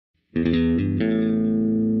Hey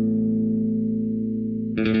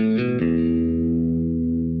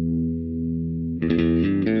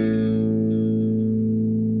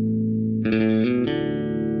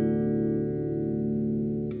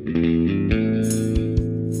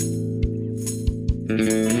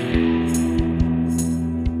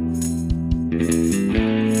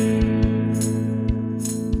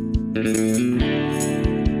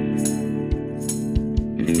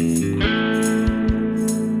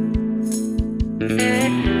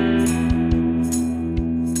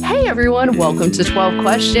everyone, welcome to 12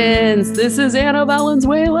 Questions. This is Anna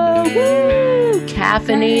Valenzuela. Woo!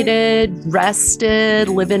 Caffeinated, rested,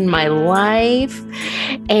 living my life.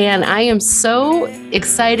 And I am so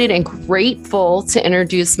excited and grateful to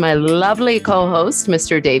introduce my lovely co-host,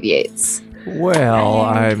 Mr. Dave Yates. Well,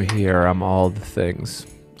 I'm here. I'm all the things.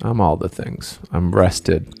 I'm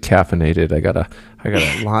rested, caffeinated. I got a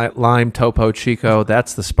lime Topo Chico.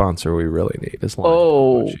 That's the sponsor we really need. Is lime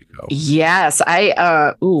Topo Chico. Yes.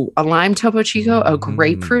 A lime Topo Chico, a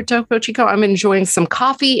grapefruit Topo Chico. I'm enjoying some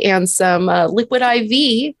coffee and some Liquid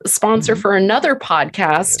IV, sponsor for another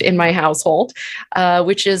podcast in my household,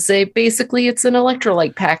 which is basically it's an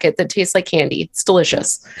electrolyte packet that tastes like candy. It's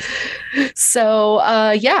delicious. So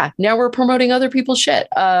now we're promoting other people's shit.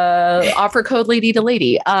 Offer code lady to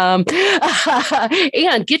lady. And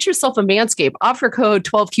get yourself a Manscaped. Offer code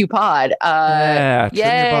 12QPod. Trim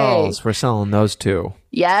your balls. We're selling those too.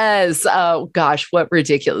 Yes. Oh gosh, what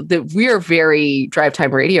ridiculous. We are very drive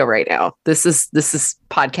time radio right now. This is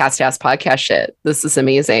podcast shit. This is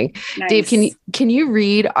amazing. Nice. Dave, can you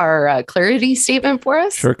read our clarity statement for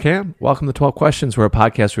us? Sure can. Welcome to 12 Questions. We're a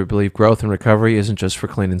podcast where we believe growth and recovery isn't just for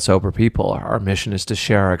clean and sober people. Our mission is to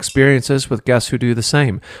share our experiences with guests who do the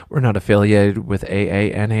same. We're not affiliated with AA,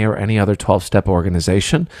 NA, or any other 12-step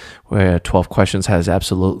organization. Where 12 Questions has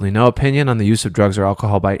absolutely no opinion on the use of drugs or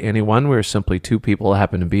alcohol by anyone. We're simply two people who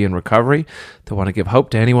happen to be in recovery that want to give hope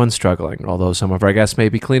to anyone struggling. Although some of our guests may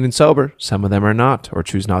be clean and sober, some of them are not or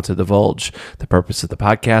choose not to divulge. The purpose of the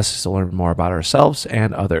podcast is to learn more about ourselves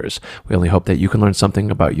and others. We only hope that you can learn something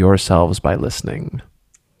about yourselves by listening.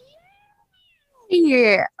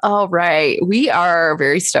 Yeah. All right. We are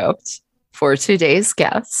very stoked for today's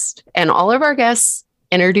guest, and all of our guests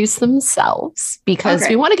introduce themselves because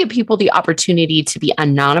we want to give people the opportunity to be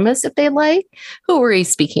anonymous if they like. Who are we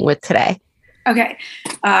speaking with today? Okay.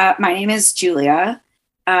 My name is Julia.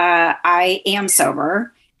 I am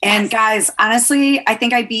sober. And guys, honestly, I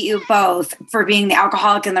think I beat you both for being the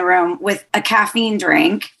alcoholic in the room with a caffeine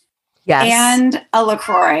drink and a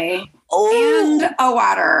LaCroix and a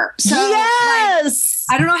water. So yes.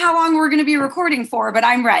 I don't know how long we're going to be recording for, but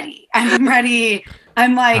I'm ready. I'm ready.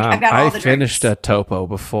 I'm like, I've got all the finished drinks. A Topo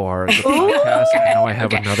before the podcast. Okay. Now I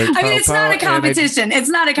have another Topo. I mean, it's not a competition. It's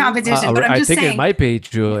not a competition, but I'm just saying. I think it might be,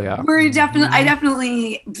 Julia. I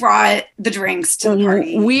definitely brought the drinks to the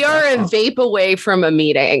party. We are a vape away from a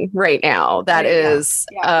meeting right now. That is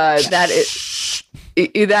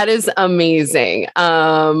amazing.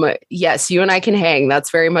 Yes, you and I can hang.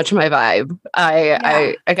 That's very much my vibe.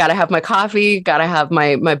 I gotta have my coffee, gotta have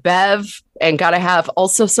my Bev, and gotta have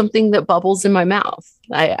also something that bubbles in my mouth.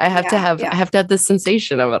 I have to have the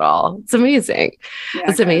sensation of it all. It's amazing. Yeah,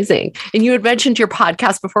 it's amazing. And you had mentioned your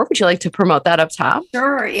podcast before. Would you like to promote that up top?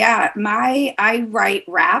 Sure. Yeah. I write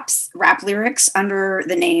rap lyrics under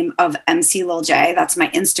the name of MC Lil J. That's my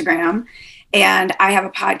Instagram. And I have a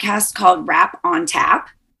podcast called Rap on Tap,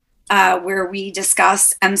 where we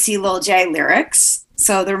discuss MC Lil J lyrics.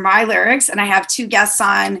 So they're my lyrics, and I have two guests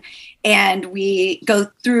on, and we go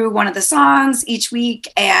through one of the songs each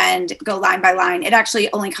week and go line by line. It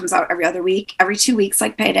actually only comes out every other week, every 2 weeks,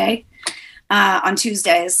 like Payday, on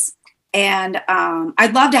Tuesdays. And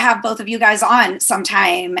I'd love to have both of you guys on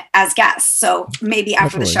sometime as guests. So maybe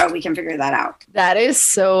after the show, we can figure that out. That is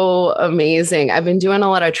so amazing. I've been doing a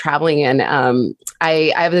lot of traveling, and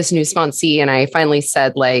I have this new sponsee, and I finally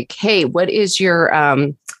said, like, hey, what is your,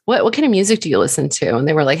 what kind of music do you listen to? And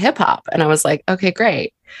they were like, hip hop. And I was like, okay,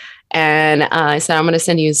 great. And I said, I'm going to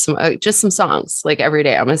send you some, just some songs, like every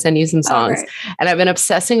day. I'm going to send you some songs. Right. And I've been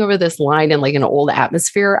obsessing over this line in like an old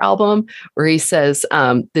Atmosphere album where he says,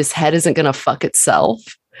 this head isn't going to fuck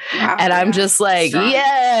itself. Wow, and I'm just like, strong.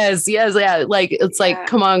 yes. Like, it's like,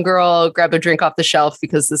 come on, girl, grab a drink off the shelf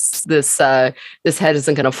because this head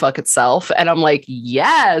isn't going to fuck itself. And I'm like,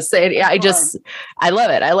 yes. And I love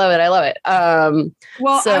it.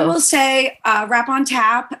 Well, I will say, Rap on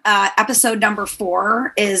Tap, episode number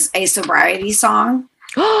 4 is a sobriety song.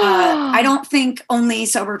 I don't think only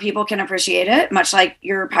sober people can appreciate it, much like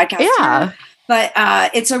your podcast. Yeah. But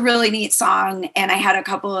it's a really neat song, and I had a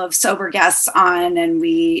couple of sober guests on, and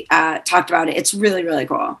we talked about it. It's really, really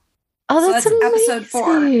cool. Oh, that's episode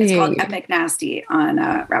 4. It's called amazing. Epic Nasty on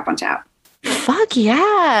Rap on Tap. Fuck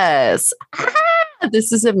yes.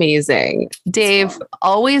 This is amazing. Dave, cool.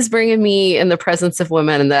 always bringing me in the presence of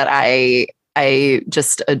women that I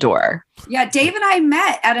just adore. Yeah, Dave and I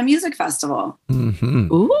met at a music festival.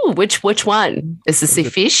 Mm-hmm. Ooh, which one? Is this a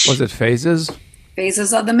fish? Was it Phases?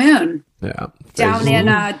 Phases of the Moon. Yeah. Down Phases. in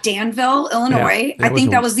Danville, Illinois. Yeah. I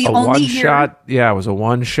think that was the only year. It was a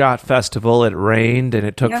one-shot festival. It rained and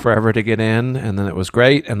it took Yep. forever to get in, and then it was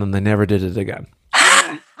great, and then they never did it again.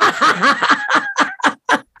 Yeah.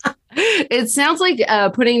 It sounds like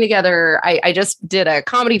putting together. I just did a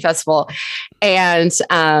comedy festival, and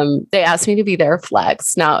they asked me to be their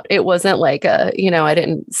flex. Now it wasn't like I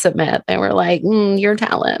didn't submit. They were like, "Your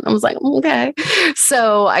talent." I was like, "Okay."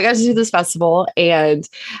 So I got to do this festival, and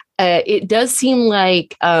it does seem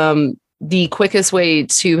like the quickest way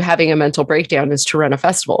to having a mental breakdown is to run a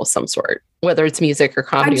festival of some sort, whether it's music or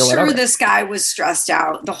comedy I'm or whatever. sure this guy was stressed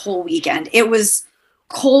out the whole weekend. It was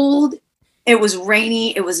cold. It was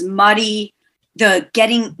rainy. It was muddy. The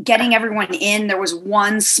getting everyone in. There was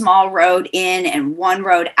one small road in and one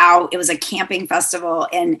road out. It was a camping festival,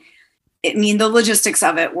 and the logistics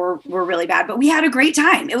of it were really bad. But we had a great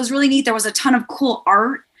time. It was really neat. There was a ton of cool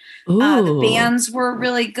art. The bands were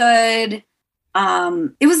really good.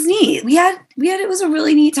 It was neat. It was a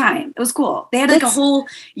really neat time. It was cool. They had like a whole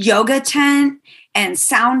yoga tent and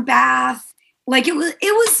sound bath. Like it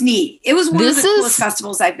was neat. It was one of the coolest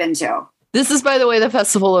festivals I've been to. This is, by the way, the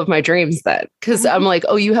festival of my dreams then. Because I'm like,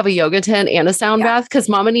 oh, you have a yoga tent and a sound bath? Because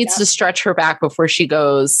Mama needs to stretch her back before she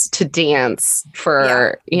goes to dance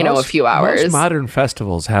for, a few hours. Most modern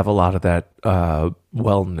festivals have a lot of that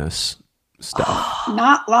wellness stuff.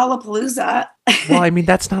 Not Lollapalooza. Well, I mean,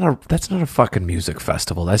 that's not a fucking music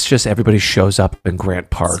festival. That's just everybody shows up in Grant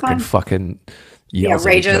Park and fucking yells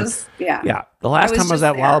at each other. Rages. Yeah. Yeah. The last time I was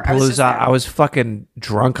at Lollapalooza, I was fucking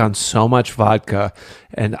drunk on so much vodka,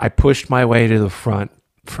 and I pushed my way to the front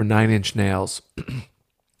for 9 Inch Nails.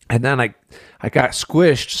 And then I got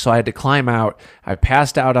squished, so I had to climb out. I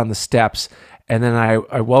passed out on the steps, and then I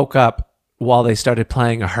woke up while they started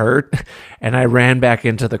playing a Hurt, and I ran back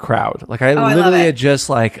into the crowd. Like I literally had just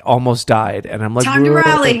like almost died, and I'm like, time to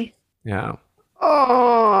rally. Yeah.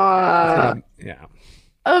 Oh. Yeah.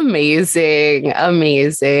 Amazing.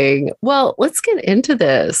 Well, let's get into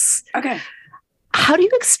this. Okay. How do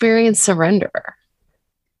you experience surrender?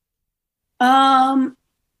 So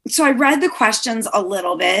I read the questions a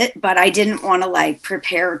little bit, but I didn't want to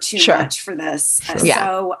prepare too much for this. Yeah.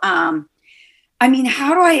 So, how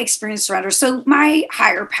do I experience surrender? So my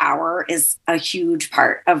higher power is a huge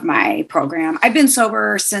part of my program. I've been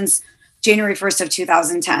sober since January 1st of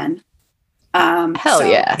 2010. Hell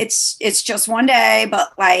yeah. It's just one day,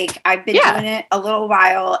 but I've been doing it a little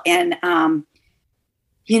while, and I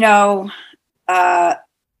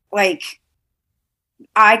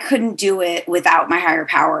couldn't do it without my higher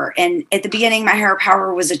power. And at the beginning, my higher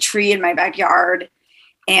power was a tree in my backyard,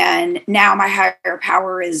 and now my higher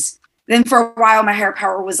power is. Then for a while, my higher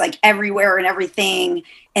power was everywhere and everything,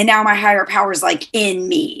 and now my higher power is in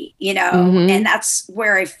me, and that's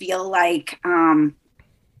where I feel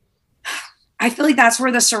that's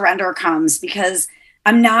where the surrender comes, because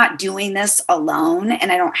I'm not doing this alone,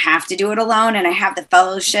 and I don't have to do it alone. And I have the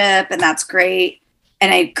fellowship, and that's great.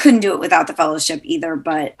 And I couldn't do it without the fellowship either.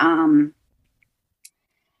 But, I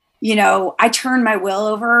turned my will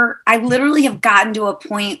over. I literally have gotten to a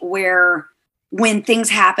point where when things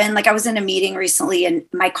happen, I was in a meeting recently and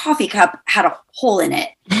my coffee cup had a hole in it,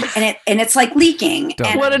 and it's leaking.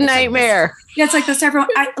 And what a nightmare. Yeah. It's this everyone.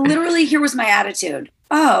 Here was my attitude.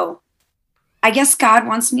 Oh, I guess God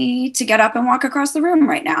wants me to get up and walk across the room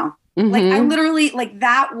right now. Mm-hmm. I literally,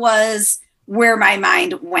 that was where my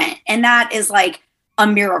mind went. And that is a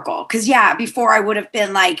miracle. Cause before I would have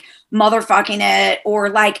been motherfucking it,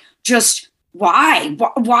 or just why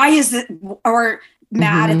is it, or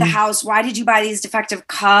mad at the house. Why did you buy these defective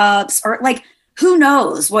cups? Or who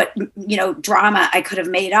knows what, drama I could have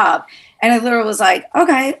made up. And I literally was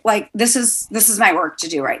okay, this is my work to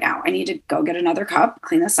do right now. I need to go get another cup,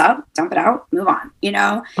 clean this up, dump it out, move on,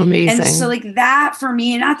 Amazing. And so that for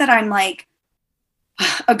me, not that I'm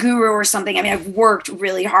a guru or something. I mean, I've worked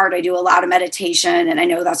really hard. I do a lot of meditation, and I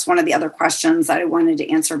know that's one of the other questions that I wanted to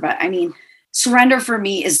answer. But surrender for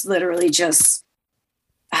me is literally just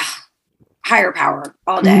higher power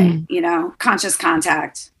all day, conscious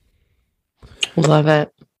contact. Love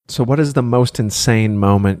it. So what is the most insane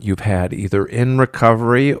moment you've had, either in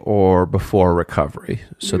recovery or before recovery?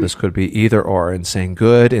 So this could be either or, insane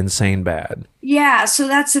good, insane bad. Yeah, so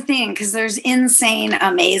that's the thing, because there's insane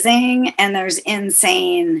amazing and there's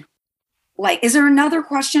insane like, is there another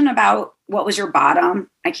question about what was your bottom?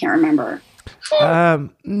 I can't remember.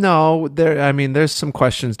 No, there's some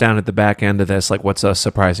questions down at the back end of this, like what's a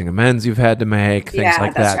surprising amends you've had to make, things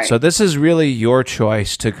like that. Right. So this is really your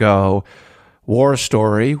choice to go war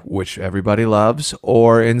story, which everybody loves,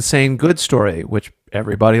 or insane good story, which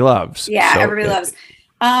everybody loves. Yeah, so everybody loves.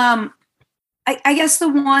 I guess the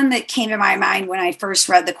one that came to my mind when I first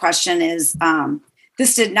read the question is,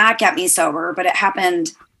 this did not get me sober, but it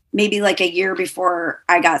happened maybe like a year before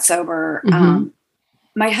I got sober. Mm-hmm.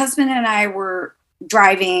 My husband and I were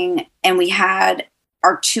driving, and we had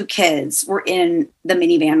our 2 kids were in the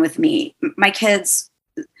minivan with me. My kids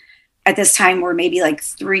at this time were maybe like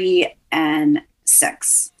 3 and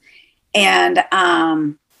 6. And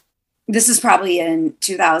this is probably in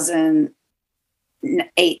 2008,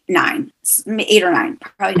 8 or 9,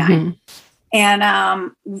 probably 9. Mm-hmm.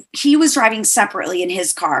 And he was driving separately in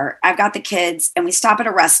his car. I've got the kids, and we stop at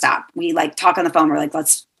a rest stop. We like talk on the phone. We're like,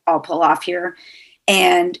 let's all pull off here.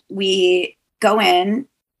 And we go in,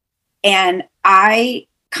 and I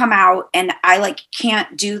come out, and I like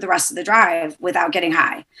can't do the rest of the drive without getting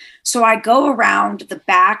high. So I go around the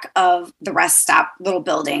back of the rest stop little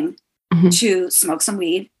building to smoke some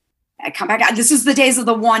weed. I come back out. This is the days of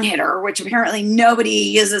the one hitter, which apparently nobody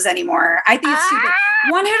uses anymore. I think it's stupid.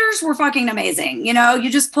 One hitters were fucking amazing. You know, you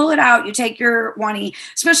just pull it out, you take your 1E,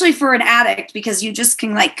 especially for an addict, because you just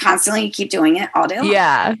can like constantly keep doing it all day long.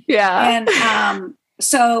 Yeah. Yeah. And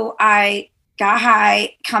so I got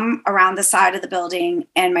high, come around the side of the building,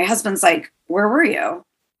 and my husband's like, where were you?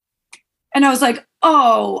 And I was like,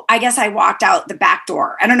 oh, I guess I walked out the back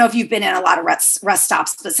door. I don't know if you've been in a lot of rest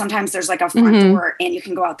stops, but sometimes there's like a front door and you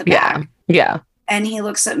can go out the back. Yeah. And he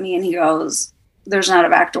looks at me and he goes, there's not a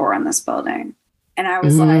back door in this building. And I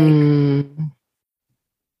was like,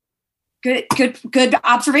 good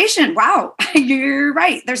observation. Wow. You're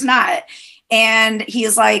right. There's not. And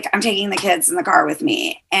he's like, I'm taking the kids in the car with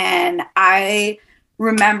me. And I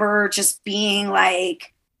remember just being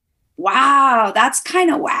like, wow, that's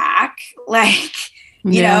kind of whack. Like,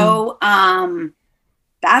 you know,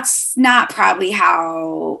 that's not probably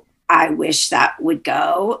how I wish that would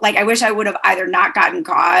go. Like, I wish I would have either not gotten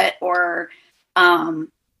caught or,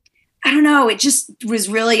 I don't know. It just was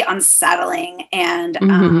really unsettling.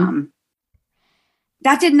 And,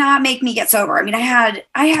 that did not make me get sober. I mean,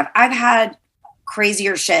 I've had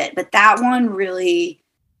crazier shit, but that one really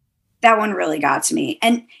got to me.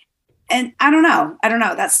 And I don't know.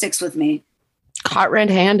 That sticks with me. Caught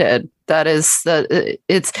red-handed. That is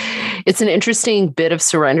it's an interesting bit of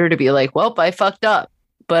surrender to be like, well, I fucked up.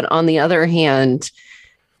 But on the other hand,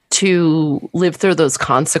 to live through those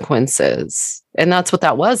consequences. And that's what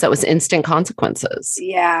that was. That was instant consequences.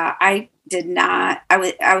 Yeah. I did not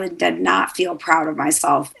feel proud of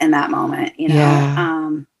myself in that moment. You know, yeah.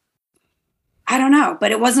 I don't know,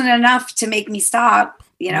 but it wasn't enough to make me stop.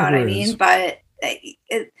 You know what I mean? But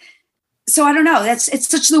so I don't know. It's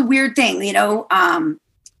such the weird thing, you know,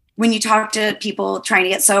 when you talk to people trying to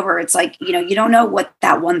get sober, it's like, you know, you don't know what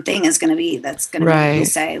that one thing is going to be. That's going to make you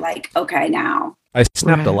say like, okay, now. I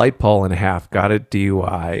snapped a light pole in half, got a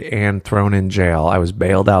DUI, and thrown in jail. I was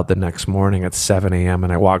bailed out the next morning at 7 a.m.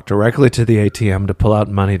 and I walked directly to the ATM to pull out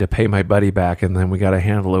money to pay my buddy back, and then we got a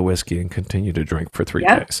handle of whiskey and continued to drink for 3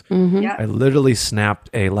 days. Mm-hmm. Yep. I literally snapped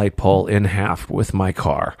a light pole in half with my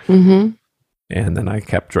car, and then I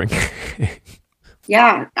kept drinking.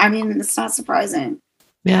 Yeah, I mean, it's not surprising.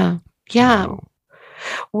 Yeah.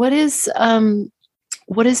 What has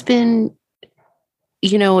been,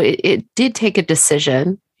 you know, it did take a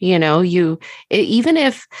decision, you know, even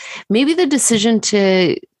if maybe the decision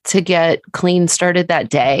to get clean started that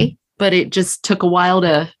day, but it just took a while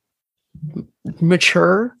to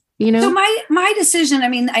mature, you know? So my decision, I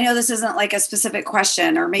mean, I know this isn't like a specific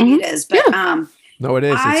question, or maybe it is, but, no, it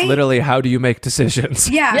is. It's literally, how do you make decisions?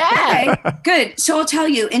 Yeah. Okay, good. So I'll tell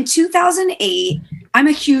you, in 2008, I'm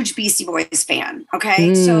a huge Beastie Boys fan.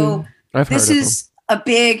 Okay. So this is a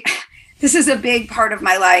big part of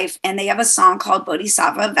my life. And they have a song called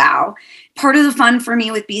Bodhisattva Vow. Part of the fun for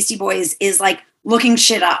me with Beastie Boys is like looking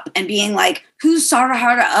shit up and being like, who's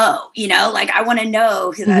Sarahara O? You know, like I want to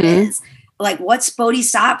know who that is. Like, what's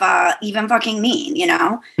Bodhisattva even fucking mean, you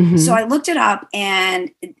know? So I looked it up, and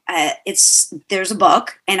there's a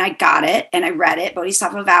book, and I got it and I read it,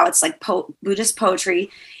 Bodhisattva Vow. It's like Buddhist poetry.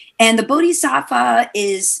 And the Bodhisattva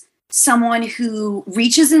is someone who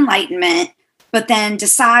reaches enlightenment, but then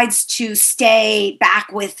decides to stay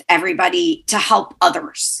back with everybody to help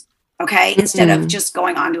others. Okay. Instead of just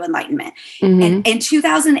going on to enlightenment. And in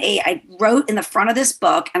 2008, I wrote in the front of this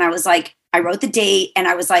book, and I was like, I wrote the date, and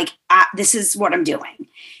I was like, this is what I'm doing.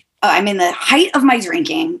 I'm in the height of my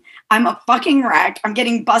drinking. I'm a fucking wreck. I'm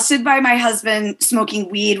getting busted by my husband smoking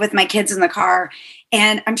weed with my kids in the car.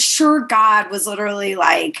 And I'm sure God was literally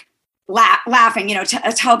like laughing,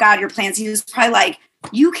 tell God your plans. He was probably like,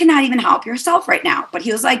 you cannot even help yourself right now. But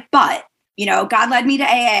he was like, but, God led me to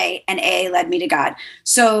AA and AA led me to God.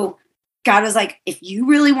 So God was like, if you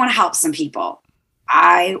really want to help some people,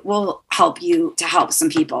 I will help you to help some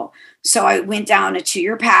people. So I went down a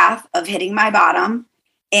 2-year path of hitting my bottom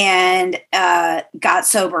and got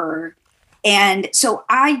sober. And so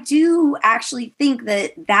I do actually think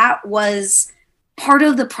that was part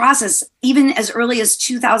of the process. Even as early as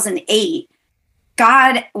 2008,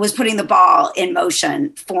 God was putting the ball in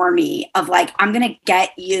motion for me of like, I'm going to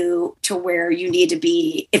get you to where you need to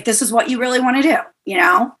be if this is what you really want to do.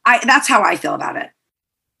 That's how I feel about it.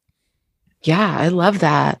 Yeah, I love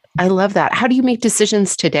that. How do you make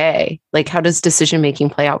decisions today? Like, how does decision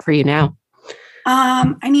making play out for you now?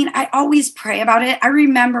 I always pray about it. I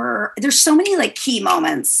remember there's so many like key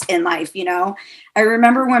moments in life, I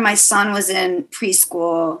remember when my son was in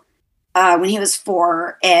preschool, when he was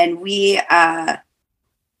 4, and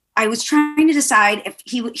I was trying to decide if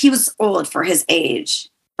he was old for his age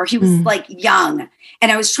or he was like young.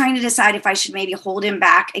 And I was trying to decide if I should maybe hold him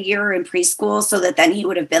back a year in preschool so that then he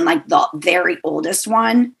would have been like the very oldest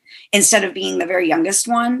one instead of being the very youngest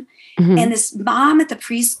one. Mm-hmm. And this mom at the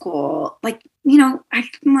preschool, like, I'm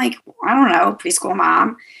like, I don't know, preschool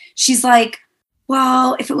mom. She's like,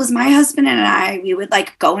 well, if it was my husband and I, we would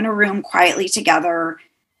like go in a room quietly together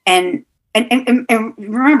and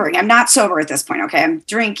remembering, I'm not sober at this point. Okay. I'm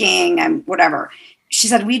drinking and whatever. She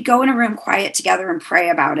said, we'd go in a room quiet together and pray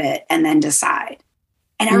about it and then decide.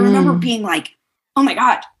 And I remember being like, oh my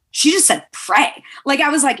God, she just said pray. Like, I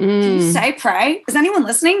was like, did you say pray? Is anyone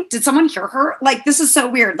listening? Did someone hear her? Like, this is so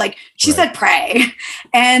weird. Like, she said pray.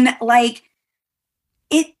 And like,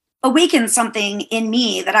 it awakened something in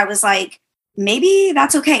me that I was like, maybe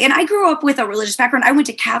that's okay. And I grew up with a religious background. I went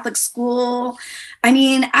to Catholic school.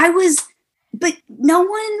 But no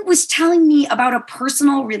one was telling me about a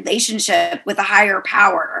personal relationship with a higher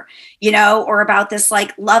power, or about this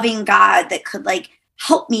like loving God that could like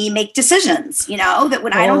help me make decisions, that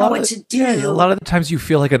when I don't know what to do. Yeah, a lot of the times you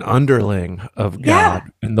feel like an underling of God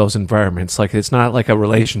in those environments. Like, it's not like a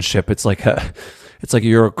relationship. It's like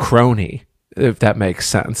you're a crony, if that makes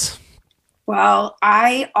sense. Well,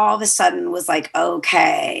 I all of a sudden was like,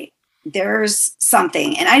 okay, there's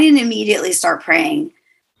something. And I didn't immediately start praying.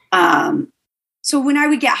 So when I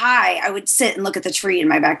would get high, I would sit and look at the tree in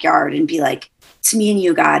my backyard and be like, it's me and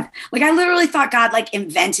you, God. Like, I literally thought God like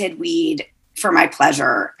invented weed for my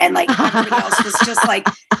pleasure. And like everybody else was just like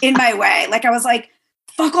in my way. Like, I was like,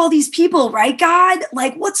 fuck all these people, right, God?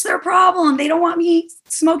 Like, what's their problem? They don't want me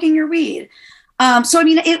smoking your weed. So,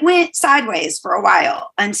 it went sideways for a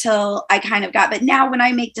while until I kind of but now when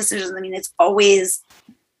I make decisions, it's always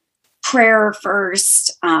prayer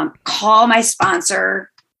first, call my sponsor.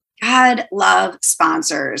 God love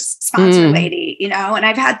sponsors, sponsor lady, and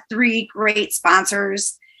I've had 3 great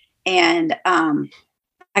sponsors and,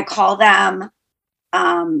 I call them,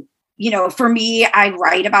 for me, I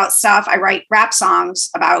write about stuff. I write rap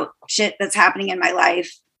songs about shit that's happening in my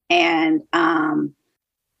life. And,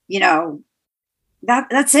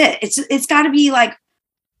 that's it. It's gotta be like,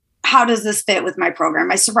 how does this fit with my program?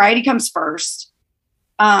 My sobriety comes first.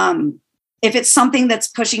 If it's something that's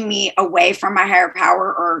pushing me away from my higher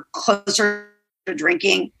power or closer to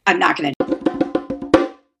drinking, I'm not going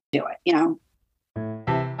to do it,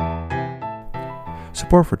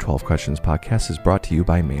 Support for 12 Questions podcast is brought to you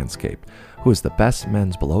by Manscaped, who is the best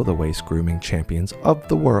men's below-the-waist grooming champions of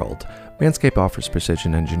the world. Manscaped offers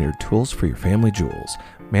precision-engineered tools for your family jewels.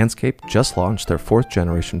 Manscaped just launched their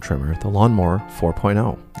 4th-generation trimmer, the Lawnmower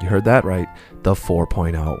 4.0. You heard that right, the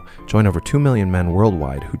 4.0. Join over 2 million men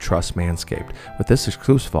worldwide who trust Manscaped with this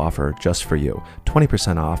exclusive offer just for you.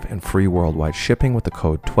 20% off and free worldwide shipping with the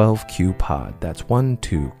code 12QPOD. That's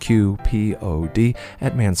 12QPOD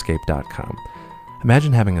at manscaped.com.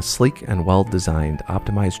 Imagine having a sleek and well-designed,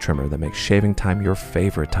 optimized trimmer that makes shaving time your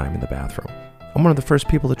favorite time in the bathroom. I'm one of the first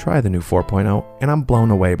people to try the new 4.0, and I'm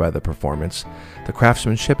blown away by the performance. The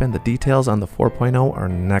craftsmanship and the details on the 4.0 are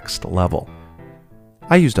next level.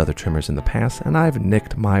 I used other trimmers in the past, and I've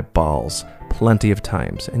nicked my balls plenty of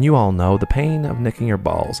times, and you all know the pain of nicking your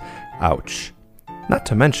balls. Ouch. Not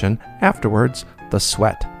to mention, afterwards, the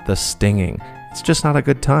sweat, the stinging. It's just not a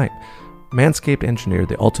good time. Manscaped engineered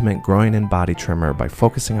the ultimate groin and body trimmer by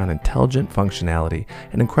focusing on intelligent functionality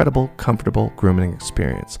and incredible, comfortable grooming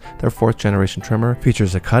experience. Their 4th-generation trimmer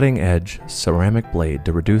features a cutting-edge ceramic blade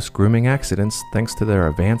to reduce grooming accidents thanks to their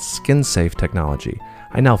advanced skin-safe technology.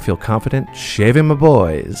 I now feel confident shaving my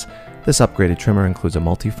boys. This upgraded trimmer includes a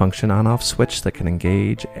multi-function on-off switch that can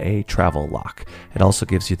engage a travel lock. It also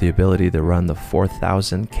gives you the ability to run the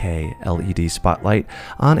 4000K LED spotlight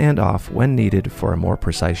on and off when needed for a more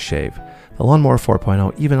precise shave. The Lawnmower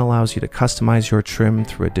 4.0 even allows you to customize your trim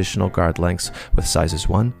through additional guard lengths with sizes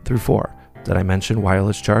 1 through 4. Did I mention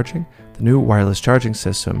wireless charging? The new wireless charging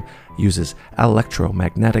system uses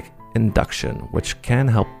electromagnetic induction, which can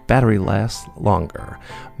help battery last longer.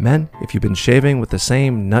 Men, if you've been shaving with the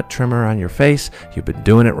same nut trimmer on your face, you've been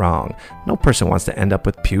doing it wrong. No person wants to end up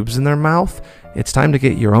with pubes in their mouth. It's time to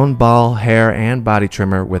get your own ball, hair, and body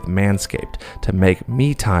trimmer with Manscaped to make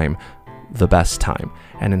me time the best time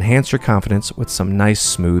and enhance your confidence with some nice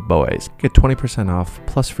smooth boys. Get 20% off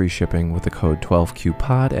plus free shipping with the code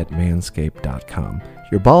 12QPOD at manscaped.com.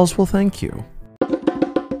 Your balls will thank you.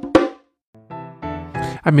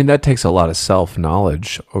 I mean, that takes a lot of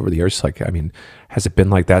self-knowledge over the years. Like, I mean, has it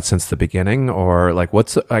been like that since the beginning? Or like,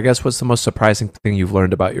 what's the most surprising thing you've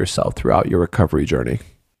learned about yourself throughout your recovery journey?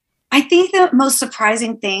 I think the most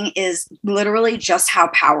surprising thing is literally just how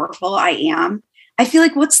powerful I am. I feel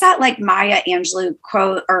like, what's that like Maya Angelou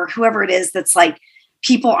quote or whoever it is that's like,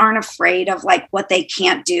 people aren't afraid of like what they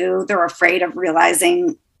can't do. They're afraid of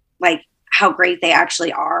realizing like how great they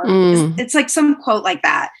actually are. It's like some quote like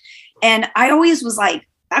that. And I always was like,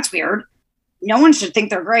 that's weird. No one should think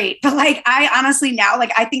they're great. But like, I honestly now,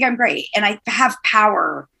 like, I think I'm great and I have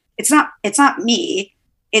power. It's not me.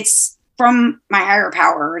 It's from my higher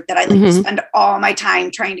power that I like to spend all my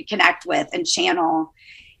time trying to connect with and channel.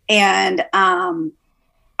 And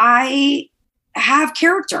I have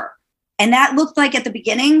character. And that looked like at the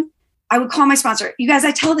beginning, I would call my sponsor. You guys,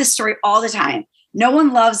 I tell this story all the time. No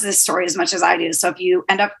one loves this story as much as I do. So if you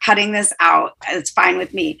end up cutting this out, it's fine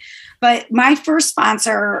with me. But my first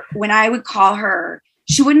sponsor, when I would call her,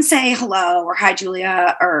 she wouldn't say hello or hi,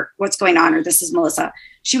 Julia, or what's going on, or this is Melissa.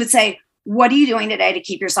 She would say, what are you doing today to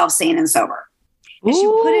keep yourself sane and sober? And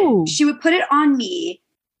she would put it on me.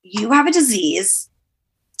 You have a disease.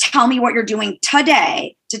 Tell me what you're doing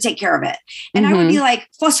today to take care of it. And I would be like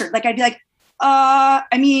flustered. Like, I'd be like,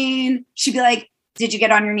 she'd be like, did you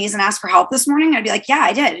get on your knees and ask for help this morning? I'd be like, yeah,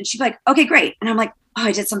 I did. And she'd be like, okay, great. And I'm like, oh,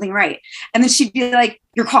 I did something right. And then she'd be like,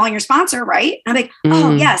 you're calling your sponsor, right? And I'm like,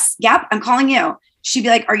 oh, yes. Yep. I'm calling you. She'd be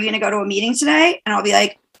like, are you going to go to a meeting today? And I'll be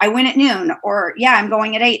like, I went at noon, or yeah, I'm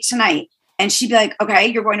going at 8 tonight. And she'd be like, okay,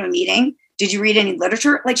 you're going to a meeting. Did you read any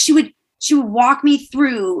literature? Like she would walk me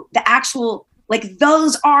through the actual, like,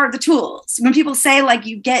 those are the tools. When people say like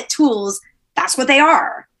you get tools, that's what they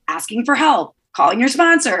are. Asking for help, calling your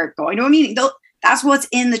sponsor, going to a meeting. That's what's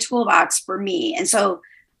in the toolbox for me. And so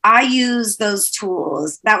I use those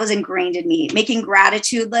tools. That was ingrained in me. Making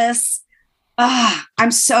gratitude lists. I'm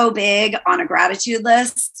so big on a gratitude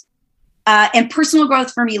list. And personal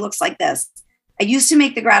growth for me looks like this. I used to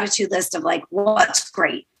make the gratitude list of like, what's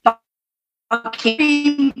great?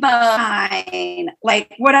 Okay, fine,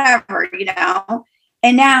 like whatever, you know?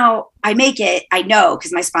 And now I make it, I know,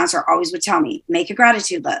 because my sponsor always would tell me, make a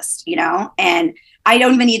gratitude list, you know? And I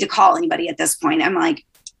don't even need to call anybody at this point. I'm like,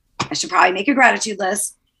 I should probably make a gratitude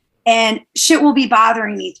list. And shit will be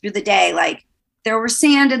bothering me through the day. Like, there were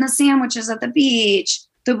sand in the sandwiches at the beach.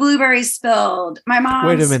 The blueberries spilled. My mom.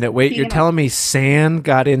 Wait a minute. Wait, you're telling me sand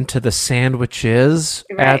got into the sandwiches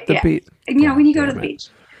at the beach? And, you know, when you go to the beach.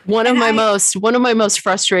 One of my most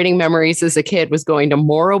frustrating memories as a kid was going to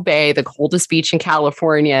Morro Bay, the coldest beach in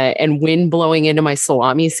California, and wind blowing into my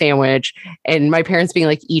salami sandwich, and my parents being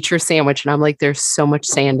like, "Eat your sandwich," and I'm like, "There's so much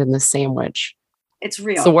sand in this sandwich." It's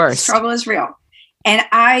real. It's the worst. The struggle is real. And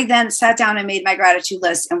I then sat down and made my gratitude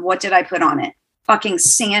list. And what did I put on it? Fucking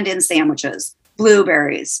sand in sandwiches,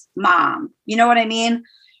 blueberries, mom. You know what I mean?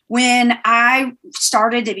 When I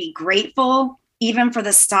started to be grateful, even for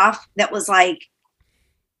the stuff that was like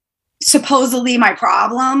supposedly my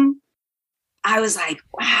problem, I was like,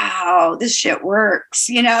 wow, this shit works.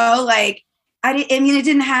 You know, like, I mean, it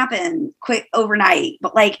didn't happen quick overnight,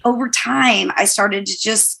 but like over time, I started to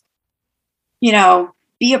just, you know,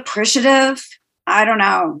 be appreciative. I don't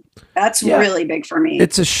know. That's really big for me.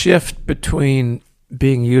 It's a shift between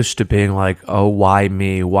being used to being like, oh, why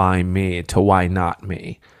me, to why not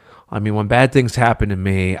me. I mean, when bad things happen to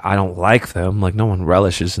me, I don't like them. Like, no one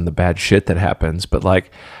relishes in the bad shit that happens. But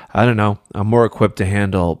like, I don't know. I'm more equipped to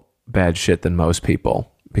handle bad shit than most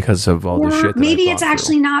people because of all the shit that maybe it's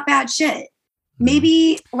actually not bad shit.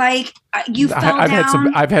 Maybe like you fell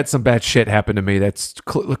down. I've had some bad shit happen to me. That's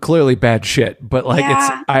clearly bad shit. But like,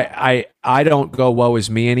 I don't go woe is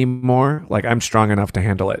me anymore. Like, I'm strong enough to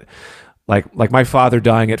handle it. Like my father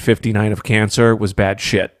dying at 59 of cancer was bad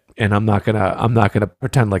shit. And I'm not gonna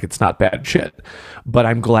pretend like it's not bad shit, but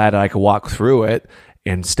I'm glad I could walk through it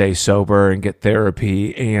and stay sober and get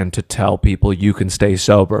therapy, and to tell people you can stay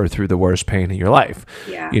sober through the worst pain in your life.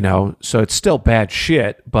 Yeah. You know, so it's still bad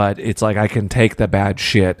shit, but it's like I can take the bad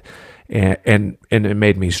shit and it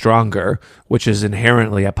made me stronger, which is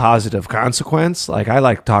inherently a positive consequence. Like, I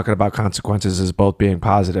like talking about consequences as both being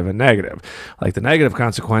positive and negative. Like, the negative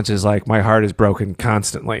consequence is like my heart is broken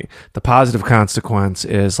constantly. The positive consequence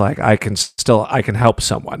is like I can help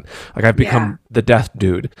someone. Like, I've become the death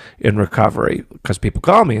dude in recovery because people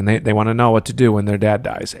call me and they want to know what to do when their dad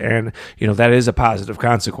dies. And, you know, that is a positive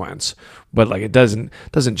consequence, but like it doesn't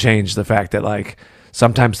change the fact that like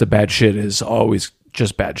sometimes the bad shit is always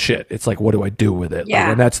just bad shit. It's like, what do I do with it? Yeah.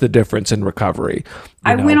 Like, and that's the difference in recovery.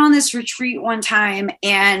 I went on this retreat one time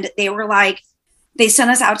and they were like, they sent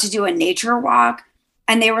us out to do a nature walk.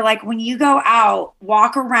 And they were like, when you go out,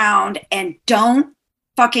 walk around and don't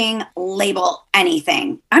fucking label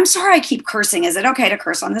anything. I'm sorry I keep cursing. Is it okay to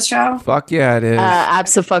curse on this show? Fuck yeah, it is.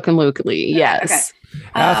 Absolutely. Yes. Okay.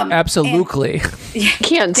 Absolutely.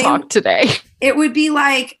 Can't talk today. It would be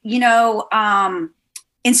like, you know,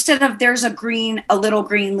 instead of there's a little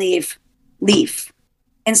green leaf,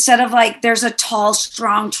 instead of like there's a tall,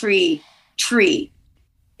 strong tree,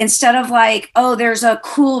 instead of like, oh, there's a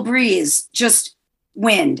cool breeze, just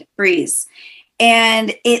wind, breeze.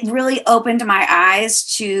 And it really opened my eyes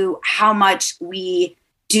to how much we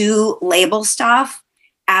do label stuff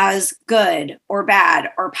as good or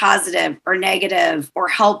bad or positive or negative or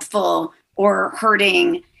helpful or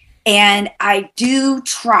hurting. And I do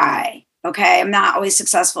try, okay, I'm not always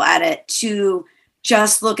successful at it, to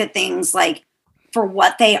just look at things like for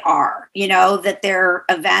what they are, you know, that they're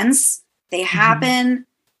events, they happen,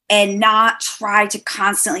 and not try to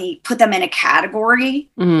constantly put them in a category,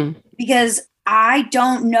 because I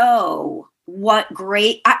don't know what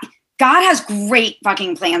God has great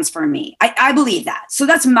fucking plans for me. I believe that. So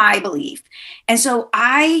that's my belief. And so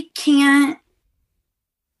I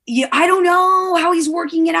don't know how he's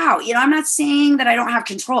working it out. You know, I'm not saying that I don't have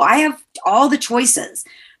control. I have all the choices,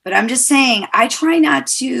 but I'm just saying I try not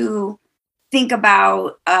to think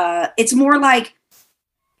about, it's more like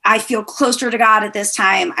I feel closer to God at this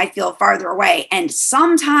time. I feel farther away. And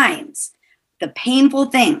sometimes the painful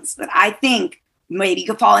things that I think maybe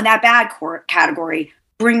could fall in that bad category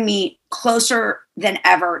bring me closer than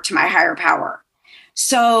ever to my higher power.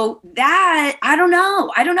 So that, I don't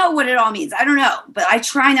know what it all means. I don't know, but I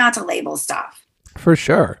try not to label stuff. For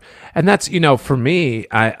sure. And that's, you know, for me,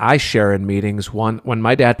 I share in meetings. When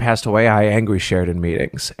my dad passed away, I angry shared in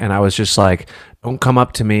meetings. And I was just like, don't come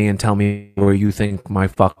up to me and tell me where you think my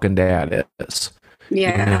fucking dad is.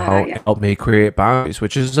 Yeah. You know, help me create boundaries,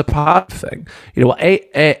 which is a positive thing. You know,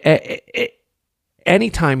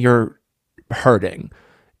 anytime you're hurting,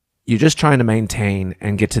 you're just trying to maintain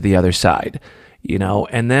and get to the other side. You know,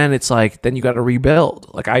 and then it's like, then you got to rebuild.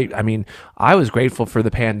 Like, I mean, I was grateful for the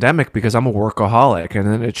pandemic because I'm a workaholic, and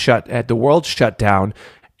then the world shut down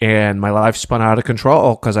and my life spun out of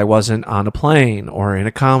control because I wasn't on a plane or in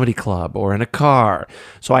a comedy club or in a car.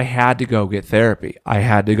 So I had to go get therapy. I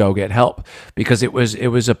had to go get help because it was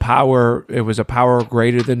a power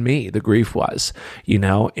greater than me. The grief was, you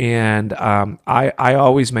know, and I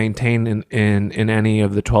always maintain in any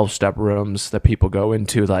of the 12-step rooms that people go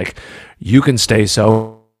into, like, you can stay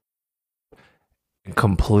so and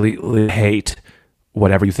completely hate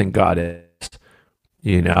whatever you think God is.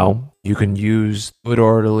 You know, you can use good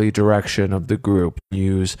orderly direction of the group,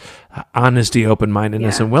 use honesty,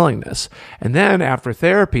 open-mindedness, and willingness. And then after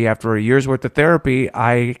a year's worth of therapy,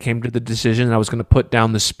 I came to the decision that I was going to put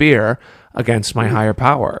down the spear against my higher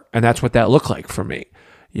power. And that's what that looked like for me.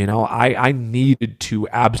 You know, I needed to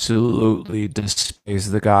absolutely despise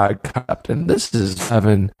the God cup. And this is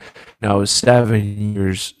 7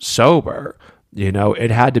 years sober. You know, it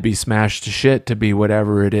had to be smashed to shit to be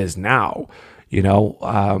whatever it is now. You know,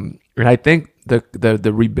 and I think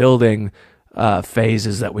the rebuilding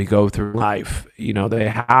phases that we go through life, you know, they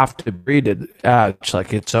have to be it's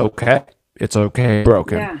like, it's okay. It's okay,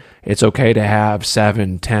 broken. Yeah. It's okay to have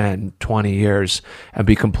 7, 10, 20 years and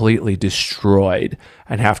be completely destroyed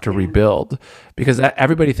and have to rebuild, because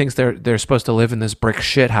everybody thinks they're supposed to live in this brick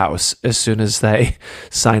shit house as soon as they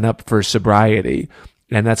sign up for sobriety.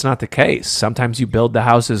 And that's not the case. Sometimes you build the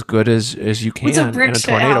house as good as you can. What's a brick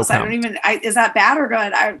shit house? I don't even. Is that bad or good?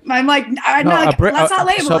 I'm like, let's not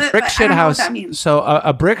label it. Brick shit house. So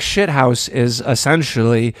a brick shit house is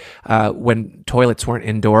essentially when toilets weren't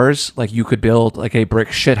indoors. Like, you could build like a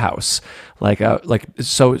brick shit house.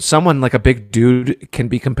 So someone like a big dude can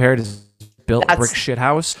be compared as built a brick shit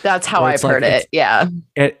house. That's how I've heard it. Yeah.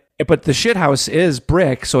 But the shit house is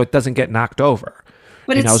brick, so it doesn't get knocked over.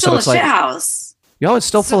 But it's still a shit house. Yo, it's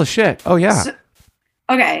still full of shit. Oh, yeah.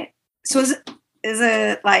 Okay. So is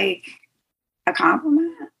it like a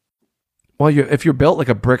compliment? Well, if you're built like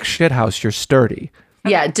a brick shit house, you're sturdy.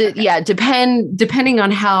 Yeah, depending on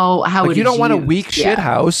how like it you don't is want a used. weak shit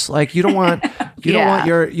house. Like you don't want you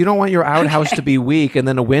don't want your outhouse to be weak and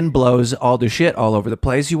then the wind blows all the shit all over the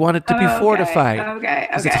place. You want it to be fortified. Okay.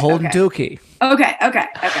 Because it's holding dookie. Okay.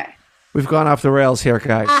 We've gone off the rails here,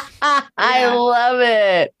 guys. I love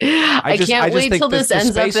it. I can't wait till this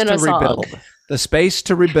ends up in a song. The space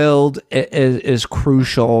to rebuild is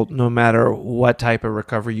crucial no matter what type of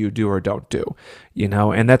recovery you do or don't do,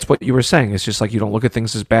 and that's what you were saying. It's just like you don't look at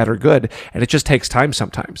things as bad or good, and it just takes time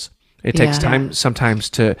sometimes. It takes time sometimes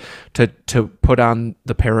to put on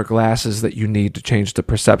the pair of glasses that you need to change the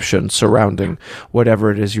perception surrounding whatever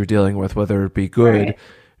it is you're dealing with, whether it be good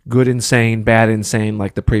insane, bad insane,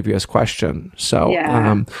 like the previous question. So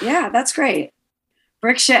yeah, that's great.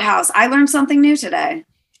 Brick shit house. I learned something new today.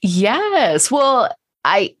 Yes. Well,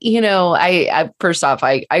 I first off,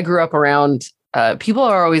 I grew up around, people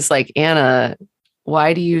are always like, Anna,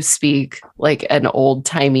 why do you speak like an old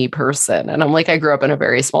timey person? And I'm like, I grew up in a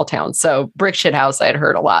very small town. So brick shit house, I had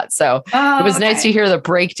heard a lot. So it was nice to hear the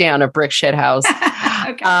breakdown of brick shit house.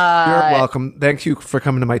 Okay. You're welcome. Thank you for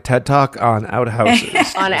coming to my TED Talk on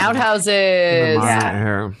outhouses. On outhouses.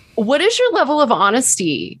 What is your level of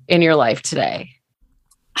honesty in your life today?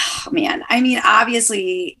 Oh, man, I mean,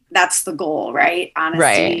 obviously that's the goal, right?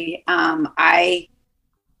 Honesty. Right.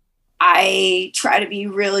 I try to be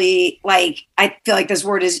really, like, I feel like this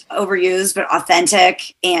word is overused, but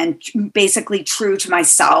authentic and basically true to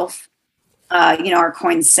myself. Our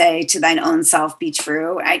coins say, to thine own self be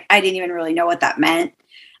true. I didn't even really know what that meant.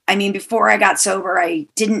 I mean, before I got sober, I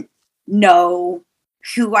didn't know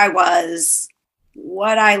who I was,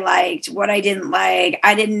 what I liked, what I didn't like.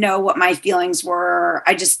 I didn't know what my feelings were.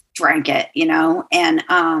 I just drank it,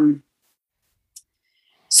 and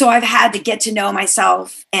so I've had to get to know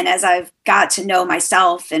myself. And as I've got to know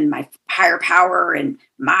myself and my higher power and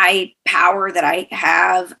my power that I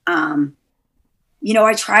have,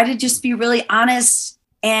 I try to just be really honest,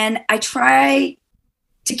 and I try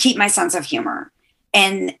to keep my sense of humor.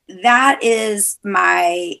 And that is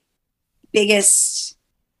my biggest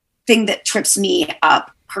thing that trips me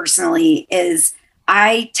up personally, is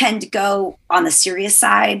I tend to go on the serious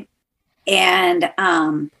side. And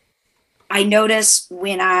I notice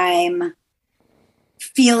when I'm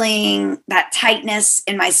feeling that tightness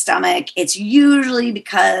in my stomach, it's usually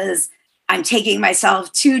because I'm taking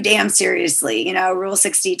myself too damn seriously, Rule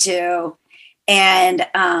 62. And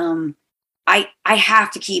I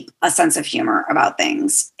have to keep a sense of humor about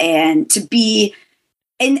things, and to be,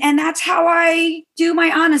 and that's how I do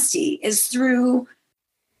my honesty, is through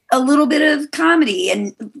a little bit of comedy.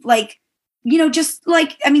 And just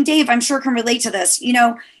like, I mean, Dave, I'm sure can relate to this,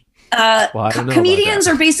 comedians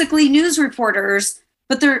are basically news reporters,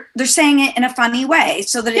 but they're saying it in a funny way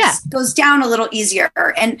so that it goes down a little easier.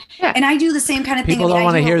 And I do the same kind of thing. People don't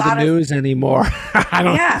want to hear the news anymore.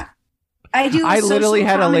 I literally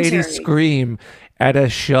had a lady scream at a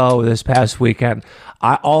show this past weekend.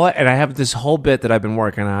 I have this whole bit that I've been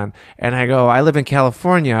working on, and I go, I live in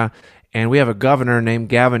California, and we have a governor named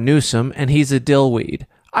Gavin Newsom, and he's a dillweed.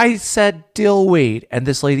 I said dillweed, and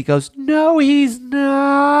this lady goes, no, he's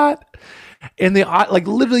not. And they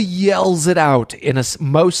literally yells it out in a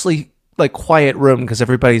mostly quiet room because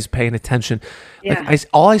everybody's paying attention. Yeah.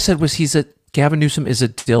 All I said was Gavin Newsom is a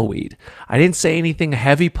dillweed. I didn't say anything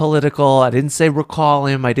heavy political. I didn't say recall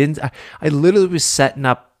him. I literally was setting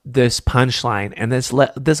up this punchline, and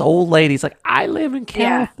this old lady's like, I live in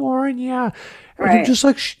California. Yeah. And I'm just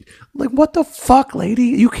like, what the fuck, lady?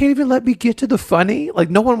 You can't even let me get to the funny? Like,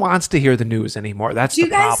 no one wants to hear the news anymore. That's the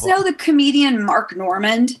problem. Do you guys know the comedian Mark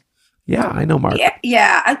Normand? Yeah, I know Mark.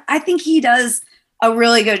 Yeah. I think he does a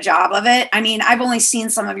really good job of it. I mean, I've only seen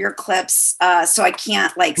some of your clips, so I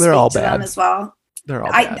can't speak to them as well. They're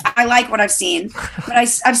all bad. I like what I've seen, but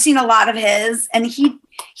I've seen a lot of his, and he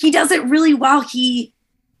does it really well. He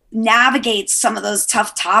navigates some of those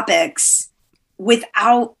tough topics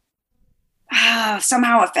without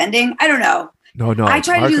somehow offending. I don't know. No. I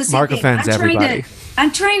try to do the same Mark thing. offends everybody.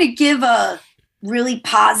 I'm trying to give a really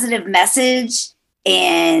positive message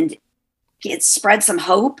and spread some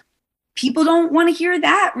hope. People don't want to hear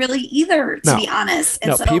that really either, to be honest.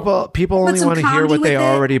 And so people only want to hear what they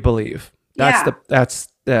already believe.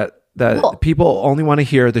 People only want to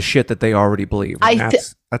hear the shit that they already believe.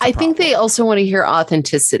 I think they also want to hear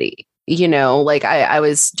authenticity. like I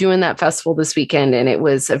was doing that festival this weekend, and it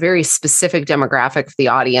was a very specific demographic of the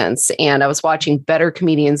audience. And I was watching better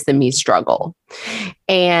comedians than me struggle.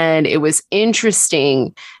 And it was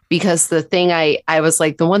interesting because the thing I was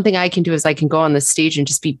like, the one thing I can do is I can go on the stage and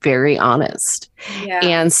just be very honest. Yeah.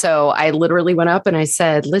 And so I literally went up and I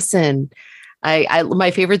said, listen, I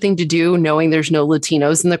my favorite thing to do, knowing there's no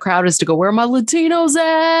Latinos in the crowd, is to go, where are my Latinos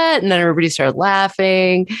at? And then everybody started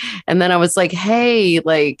laughing. And then I was like, hey,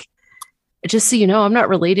 like, just so you know, I'm not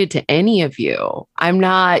related to any of you. I'm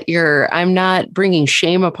not bringing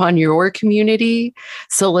shame upon your community.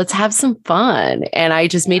 So let's have some fun. And I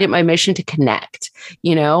just made it my mission to connect.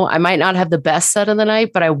 I might not have the best set of the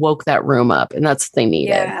night, but I woke that room up, and that's what they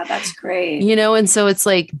needed. Yeah, that's great. And so it's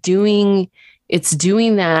like doing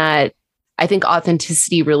that. I think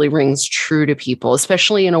authenticity really rings true to people,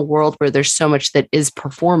 especially in a world where there's so much that is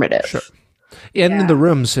performative. Sure. And in the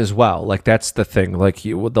rooms as well. Like, that's the thing. Like,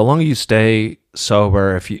 the longer you stay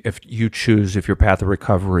sober, if you choose, if your path of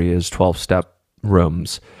recovery is 12-step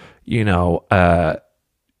rooms, when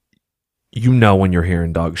you're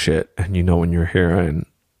hearing dog shit, and when you're hearing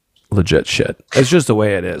legit shit. It's just the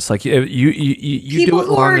way it is. Like, you do it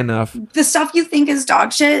long enough. The stuff you think is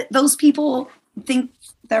dog shit, those people think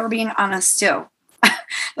they're being honest too.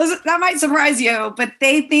 That might surprise you, but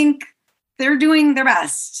they think they're doing their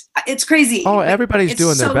best. It's crazy. Oh, everybody's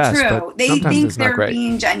doing their best. True. But they think they're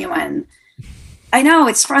being genuine. I know,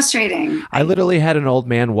 it's frustrating. I literally had an old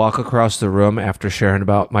man walk across the room after sharing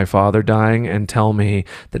about my father dying and tell me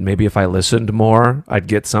that maybe if I listened more, I'd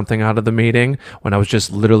get something out of the meeting, when I was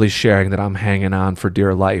just literally sharing that I'm hanging on for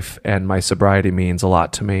dear life and my sobriety means a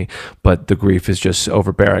lot to me, but the grief is just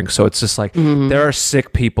overbearing. So it's just like, there are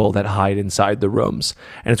sick people that hide inside the rooms,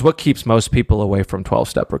 and it's what keeps most people away from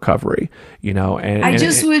 12-step recovery, and I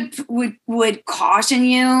just would caution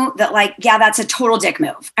you that, like, yeah, that's a total dick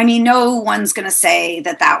move. I mean, no one's going to say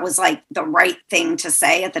that was like the right thing to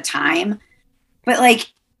say at the time, but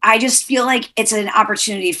like, I just feel like it's an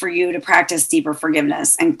opportunity for you to practice deeper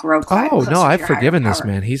forgiveness and grow. Oh no, I've forgiven this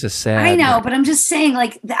man. He's a sad. I know, man. But I'm just saying,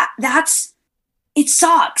 like, that's it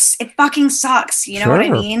sucks. It fucking sucks. You know what I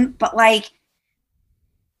mean? But like,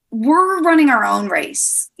 we're running our own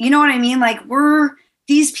race. You know what I mean? Like,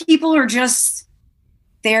 these people are just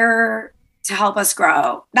there to help us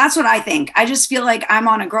grow. That's what I think. I just feel like I'm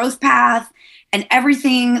on a growth path. And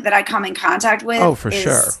everything that I come in contact with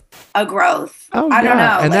is a growth. Oh, I don't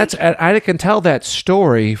know. And I can tell that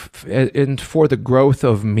story and for the growth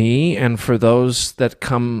of me and for those that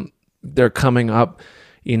they're coming up,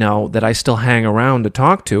 that I still hang around to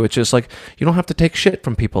talk to. It's just like, you don't have to take shit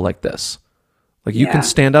from people like this. Like, you can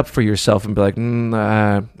stand up for yourself and be like,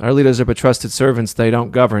 our leaders are but trusted servants. They don't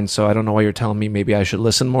govern. So I don't know why you're telling me maybe I should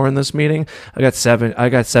listen more in this meeting. I got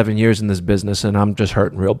 7 years in this business, and I'm just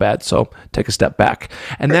hurting real bad. So take a step back.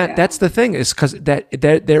 And that's the thing, is because that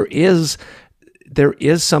there is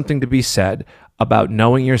something to be said about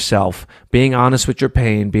knowing yourself, being honest with your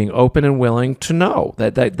pain, being open and willing to know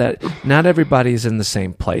that not everybody's in the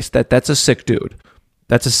same place. That's a sick dude.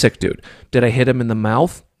 That's a sick dude. Did I hit him in the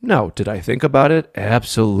mouth? No. Did I think about it?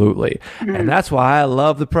 Absolutely. Mm-hmm. And that's why I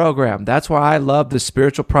love the program. That's why I love the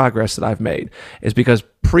spiritual progress that I've made, is because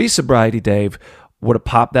pre-sobriety Dave would have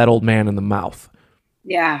popped that old man in the mouth.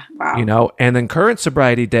 Yeah. Wow. And then current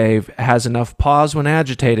sobriety Dave has enough pause when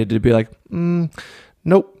agitated to be like,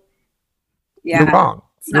 nope. Yeah. You're wrong.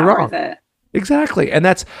 You're wrong. Worth it. Exactly. And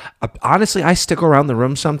that's honestly, I stick around the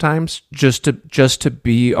room sometimes just to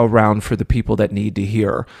be around for the people that need to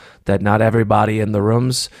hear that not everybody in the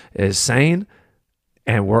rooms is sane,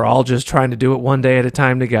 and we're all just trying to do it one day at a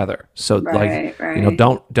time together. So right.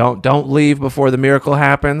 Don't leave before the miracle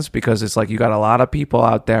happens, because it's like, you got a lot of people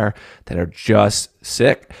out there that are just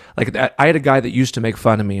sick. Like, I had a guy that used to make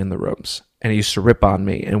fun of me in the rooms, and he used to rip on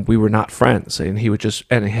me, and we were not friends, and he would just,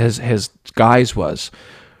 and his guise was,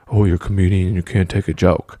 oh, you're a comedian and you can't take a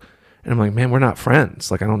joke. And I'm like, man, we're not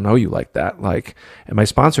friends. Like, I don't know you like that. Like, and my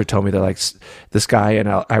sponsor told me that, like, this guy, and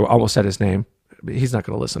I almost said his name, but he's not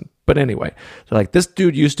going to listen. But anyway, they're like, this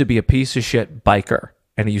dude used to be a piece of shit biker,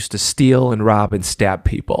 and he used to steal and rob and stab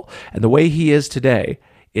people. And the way he is today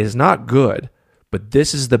is not good, but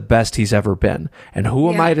this is the best he's ever been. And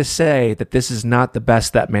who am I to say that this is not the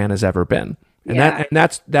best that man has ever been? And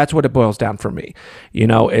that's what it boils down for me.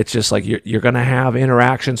 It's just like, you're going to have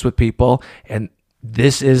interactions with people, and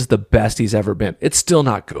this is the best he's ever been. It's still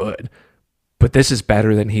not good, but this is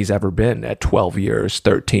better than he's ever been at 12 years,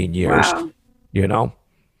 13 years, Wow.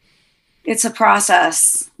 It's a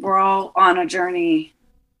process. We're all on a journey.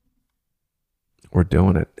 We're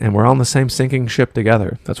doing it, and we're all on the same sinking ship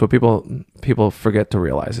together. That's what people forget to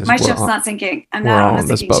realize. My ship's not sinking. I'm not on a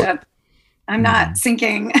sinking ship. I'm not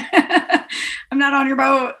sinking. I'm not on your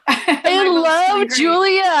boat. I love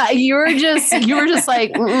Julia. You were just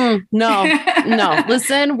like, no.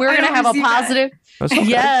 Listen, we're going to have a positive.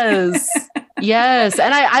 Yes. Yes.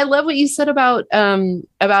 And I love what you said about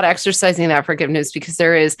exercising that forgiveness, because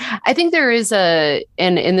I think there is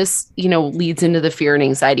and this, leads into the fear and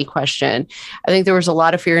anxiety question. I think there was a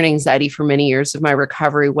lot of fear and anxiety for many years of my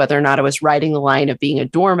recovery, whether or not I was riding the line of being a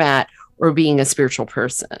doormat or being a spiritual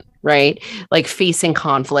person, right? Like facing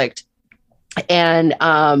conflict and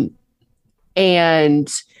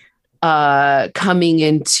coming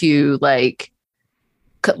into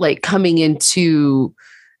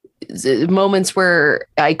moments where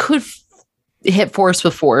I could hit force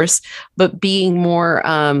with force, but being more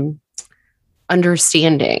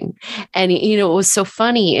understanding. And what was so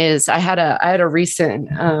funny is I had a recent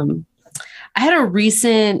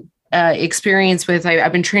experience with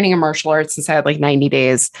I've been training in martial arts since I had like 90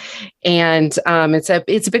 days, and it's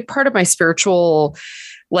a big part of my spiritual,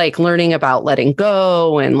 like learning about letting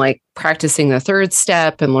go and like practicing the third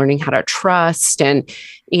step and learning how to trust. And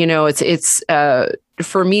it's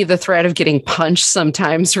for me, the threat of getting punched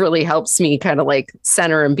sometimes really helps me kind of like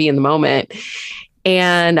center and be in the moment.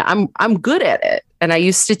 And I'm good at it. And I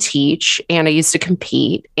used to teach and I used to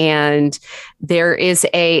compete. And there is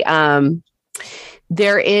a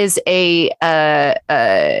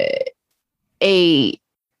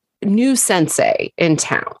new sensei in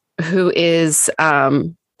town who is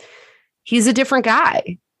he's a different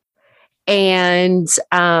guy, and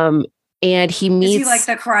he meets. Is he like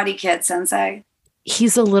the Karate Kid sensei?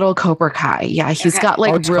 He's a little Cobra Kai. Yeah, he's got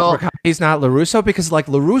like real. He's not LaRusso, because like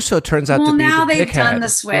LaRusso turns out to be now the they've dickhead. done the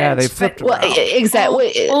switch. Yeah, they flipped.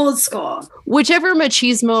 Exactly. Old school. Whichever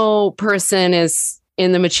machismo person is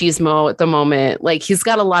in the machismo at the moment, like he's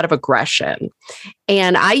got a lot of aggression.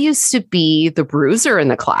 And I used to be the bruiser in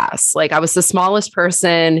the class. Like I was the smallest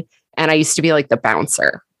person, and I used to be like the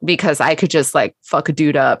bouncer, because I could just like fuck a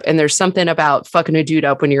dude up. And there's something about fucking a dude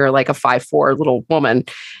up when you're like a 5'4" little woman,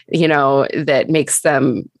 that makes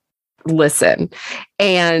them listen.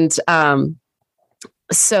 And but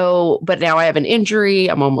now I have an injury.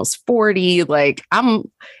 I'm almost 40. Like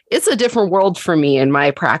it's a different world for me in my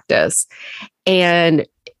practice. And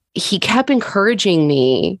he kept encouraging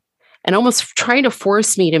me and almost trying to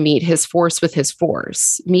force me to meet his force with his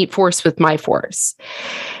force, meet force with my force.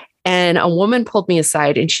 And a woman pulled me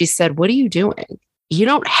aside and she said, "What are you doing? You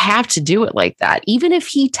don't have to do it like that. Even if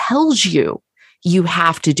he tells you, you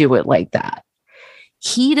have to do it like that.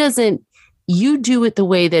 He doesn't, you do it the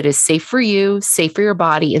way that is safe for you, safe for your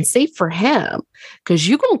body, and safe for him, because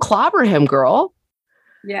you're going to clobber him, girl."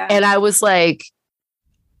 Yeah. And I was like,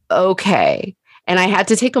 okay. And I had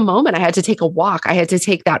to take a moment. I had to take a walk. I had to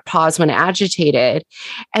take that pause when agitated.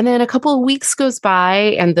 And then a couple of weeks goes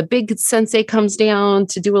by and the big sensei comes down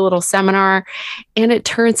to do a little seminar, and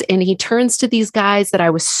he turns to these guys that I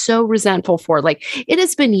was so resentful for. Like, it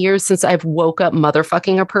has been years since I've woke up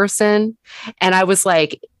motherfucking a person. And I was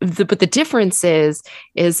like, but the difference is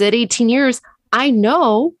at 18 years, I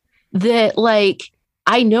know that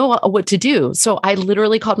I know what to do. So I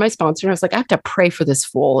literally called my sponsor and I was like, "I have to pray for this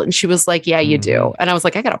fool." And she was like, "Yeah, you do." And I was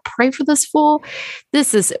like, "I got to pray for this fool."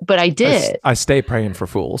 But I did. I stay praying for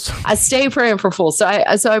fools. I stay praying for fools. So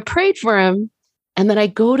I prayed for him. And then I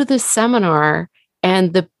go to this seminar,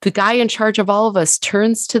 and the guy in charge of all of us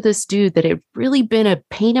turns to this dude that had really been a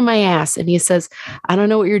pain in my ass. And he says, "I don't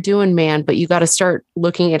know what you're doing, man, but you got to start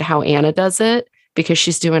looking at how Anna does it, because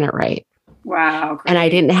she's doing it right." Wow. Great. And I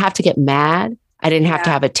didn't have to get mad. I didn't have to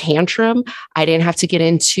have a tantrum. I didn't have to get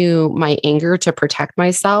into my anger to protect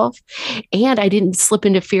myself. And I didn't slip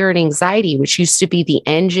into fear and anxiety, which used to be the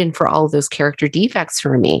engine for all of those character defects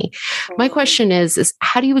for me. My question is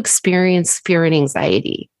how do you experience fear and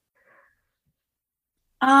anxiety?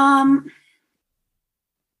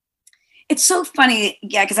 It's so funny.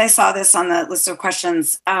 Yeah, because I saw this on the list of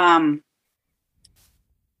questions.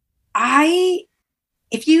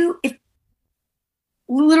 If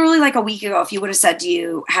literally like a week ago, if you would have said, "Do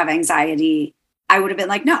you have anxiety?" I would have been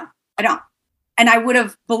like, "No, I don't." And I would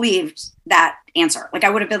have believed that answer. Like, I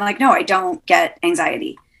would have been like, "No, I don't get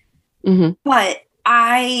anxiety." Mm-hmm. But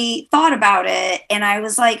I thought about it and I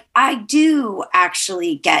was like, I do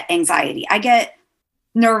actually get anxiety. I get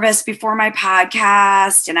nervous before my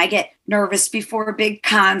podcast, and I get nervous before big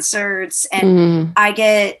concerts, and I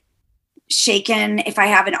get shaken if I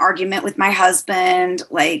have an argument with my husband.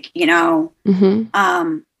 Like, there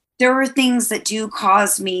are things that do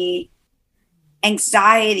cause me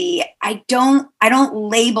anxiety. I don't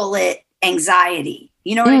label it anxiety.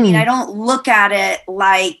 You know what I mean? I don't look at it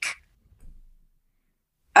like,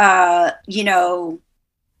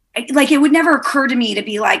 like, it would never occur to me to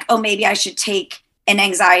be like, oh, maybe I should take an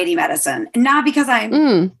anxiety medicine. And not because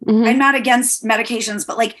I'm not against medications,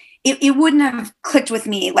 but like, it wouldn't have clicked with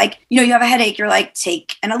me. Like, you have a headache, you're like,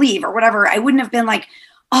 take an Aleve or whatever. I wouldn't have been like,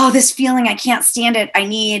 oh, this feeling, I can't stand it, I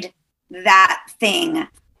need that thing.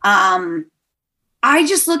 I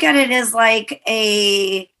just look at it as like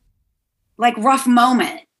a rough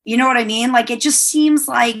moment. You know what I mean? Like, it just seems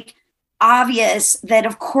like obvious that,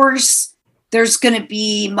 of course, there's going to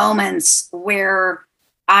be moments where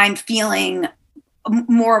I'm feeling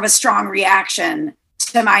more of a strong reaction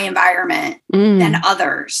to my environment than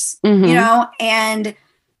others, and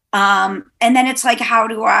then it's like, how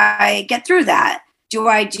do I get through that? Do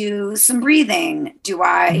I do some breathing? Do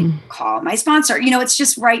I call my sponsor? It's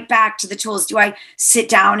just right back to the tools. Do I sit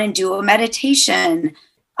down and do a meditation?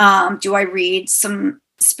 Do I read some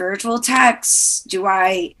spiritual texts? Do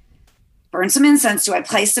I burn some incense? Do I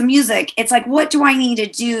play some music? It's like, what do I need to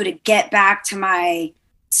do to get back to my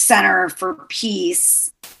center for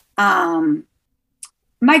peace?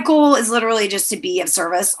 My goal is literally just to be of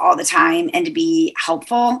service all the time and to be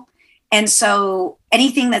helpful. And so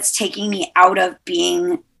anything that's taking me out of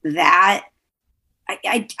being that,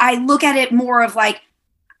 I look at it more of like,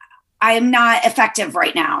 I am not effective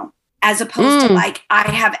right now, as opposed to like,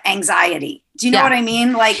 I have anxiety. Do you know what I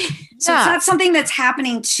mean? Like, so it's not something that's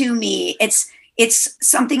happening to me. It's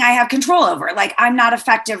something I have control over. Like, I'm not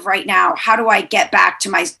effective right now. How do I get back to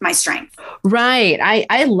my strength? Right.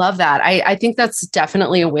 I love that. I think that's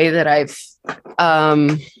definitely a way that I've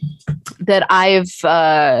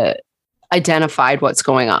identified what's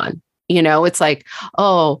going on. It's like,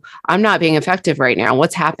 oh, I'm not being effective right now.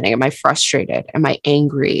 What's happening? Am I frustrated? Am I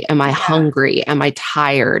angry? Am I hungry? Am I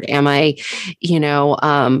tired? Am I,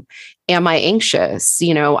 am I anxious?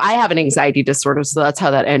 I have an anxiety disorder. So that's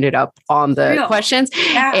how that ended up on the questions.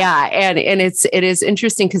 Yeah. And it is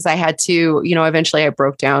interesting because I had to, eventually I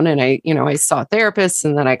broke down and I saw a therapist,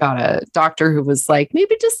 and then I got a doctor who was like,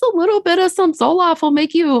 maybe just a little bit of some Zoloft will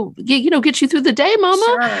make you, get you through the day,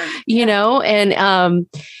 mama,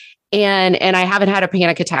 and I haven't had a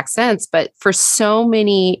panic attack since. But for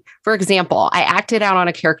example, I acted out on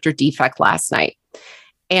a character defect last night.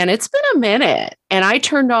 And it's been a minute. And I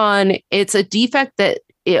turned on, it's a defect that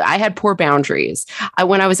I had poor boundaries.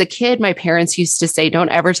 When I was a kid, my parents used to say, don't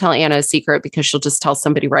ever tell Anna a secret because she'll just tell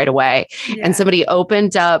somebody right away. Yeah. And somebody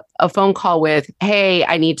opened up a phone call with, hey,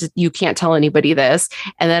 you can't tell anybody this.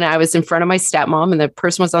 And then I was in front of my stepmom and the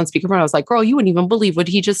person was on speakerphone. I was like, girl, you wouldn't even believe what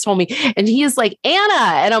he just told me. And he is like,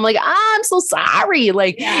 Anna. And I'm like, I'm so sorry. And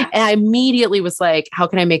I immediately was like, how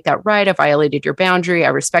can I make that right? I violated your boundary. I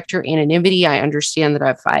respect your anonymity. I understand that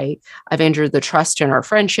if I've injured the trust in our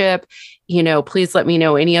friendship, please let me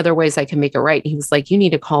know any other ways I can make it right. And he was like, you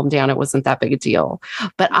need to calm down. It wasn't that big a deal.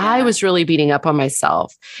 But I was really beating up on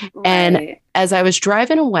myself. Right. And as I was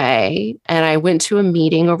driving away and I went to a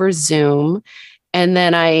meeting over Zoom, and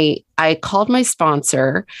then I called my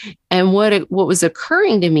sponsor, and what was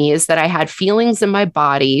occurring to me is that I had feelings in my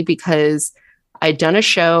body because I'd done a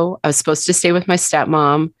show. I was supposed to stay with my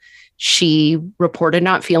stepmom. She reported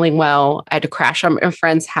not feeling well. I had to crash on my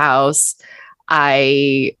friend's house.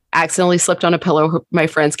 I accidentally slipped on a pillow my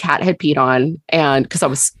friend's cat had peed on, and because I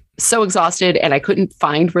was so exhausted and I couldn't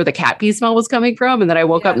find where the cat pee smell was coming from. And then I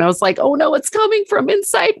woke up and I was like, oh no, it's coming from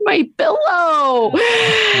inside my pillow.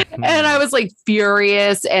 And I was like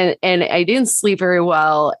furious and I didn't sleep very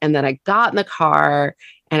well. And then I got in the car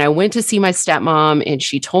and I went to see my stepmom, and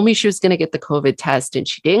she told me she was going to get the COVID test, and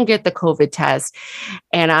she didn't get the COVID test.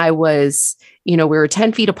 And I was, we were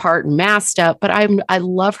 10 feet apart and masked up, but I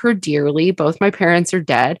love her dearly. Both my parents are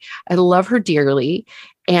dead. I love her dearly.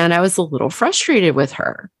 And I was a little frustrated with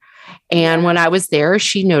her. And when I was there,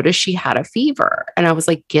 she noticed she had a fever, and I was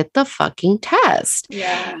like, get the fucking test.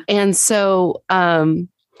 Yeah. And so,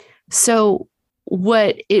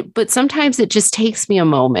 but sometimes it just takes me a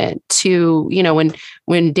moment to,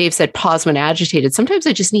 when Dave said pause when agitated, sometimes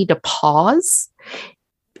I just need to pause.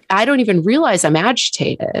 I don't even realize I'm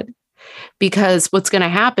agitated, because what's going to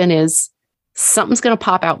happen is something's going to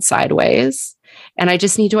pop out sideways. And I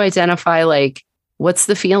just need to identify, like, what's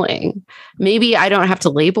the feeling? Maybe I don't have to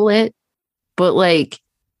label it, but like,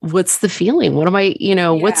 what's the feeling? What am I,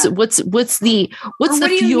 what's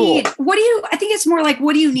the fuel? I think it's more like,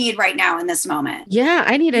 what do you need right now in this moment? Yeah.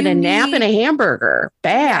 I needed a nap and a hamburger.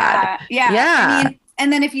 Bad. Yeah. I mean,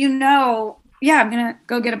 and then if I'm going to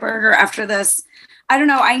go get a burger after this. I don't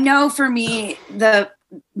know. I know for me,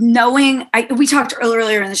 we talked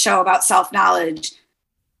earlier in the show about self-knowledge.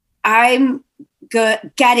 I'm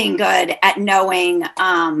getting good at knowing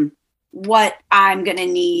what I'm going to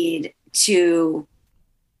need to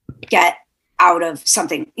get out of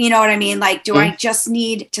something? You know what I mean? Like, do I just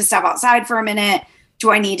need to step outside for a minute?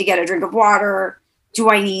 Do I need to get a drink of water? Do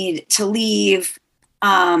I need to leave?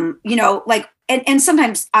 You know, like, and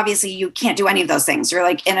sometimes obviously you can't do any of those things. You're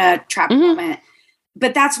like in a trap moment,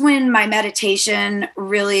 but that's when my meditation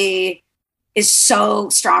really is so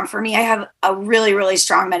strong for me. I have a really, really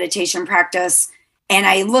strong meditation practice, and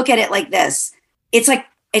I look at it like this. It's like,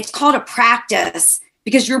 it's called a practice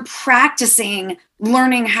because you're practicing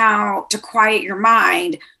learning how to quiet your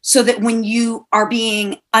mind so that when you are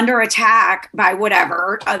being under attack by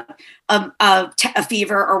whatever, a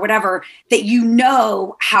fever or whatever, that you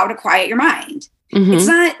know how to quiet your mind. It's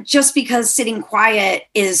not just because sitting quiet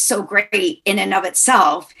is so great in and of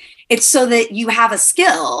itself. It's so that you have a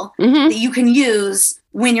skill that you can use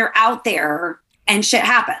when you're out there and shit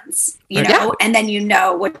happens, you know, and then you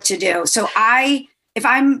know what to do. So if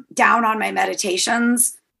I'm down on my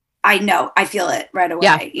meditations, I feel it right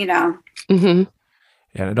away, you know? And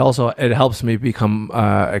it helps me become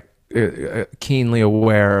keenly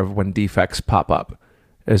aware of when defects pop up,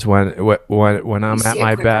 is when I'm at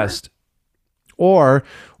my best, or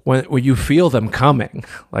when you feel them coming.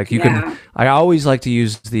 Like you can, I always like to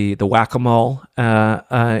use the whack-a-mole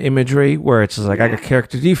imagery, where it's like I got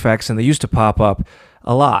character defects, and they used to pop up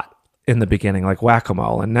a lot in the beginning, like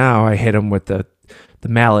whack-a-mole, and now I hit them with the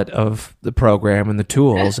mallet of the program and the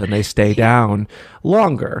tools, and they stay down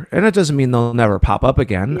longer. And it doesn't mean they'll never pop up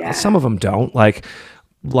again. Some of them don't, like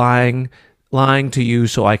lying to you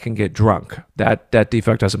so I can get drunk. That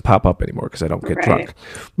defect doesn't pop up anymore because I don't get drunk.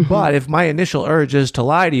 But if my initial urge is to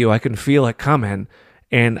lie to you, I can feel it coming,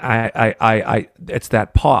 and I it's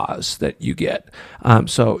that pause that you get.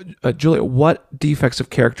 So Julia, what defects of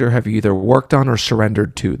character have you either worked on or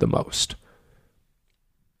surrendered to the most?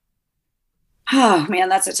 Oh man,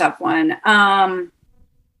 that's a tough one.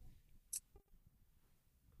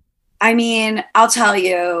 I mean, I'll tell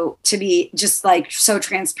you, to be just like so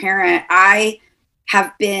transparent, I've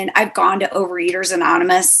gone to Overeaters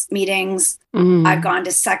Anonymous meetings. I've gone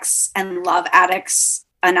to Sex and Love Addicts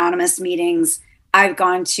Anonymous meetings. I've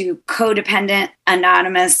gone to Codependent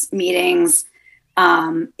Anonymous meetings.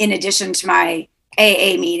 In addition to my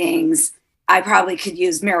AA meetings, I probably could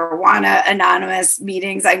use Marijuana Anonymous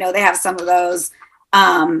meetings. I know they have some of those.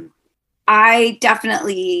 I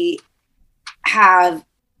definitely have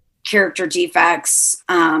character defects.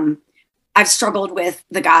 I've struggled with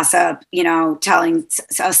the gossip, you know, telling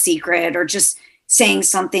a secret or just saying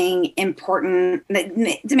something important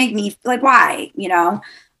to make me like, why, you know?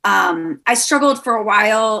 I struggled for a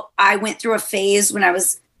while. I went through a phase when I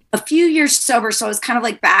was a few years sober. So I was kind of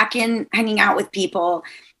like back in hanging out with people.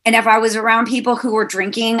 And if I was around people who were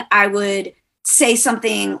drinking, I would say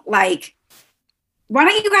something like, why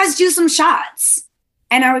don't you guys do some shots?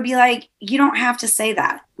 And I would be like, you don't have to say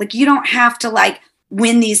that. Like, you don't have to like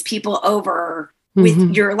win these people over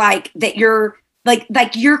with your like, that you're like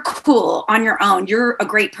you're cool on your own. You're a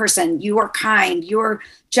great person. You are kind. You're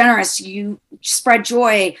generous. You spread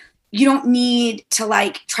joy. You don't need to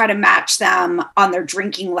like try to match them on their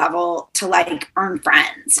drinking level to like earn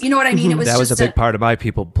friends. You know what I mean? It was that was a big part of my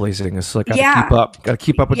people pleasing. It's like, gotta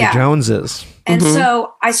keep up with the Joneses. And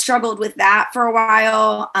so I struggled with that for a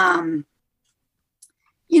while.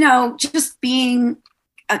 You know, just being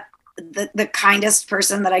the kindest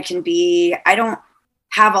person that I can be. I don't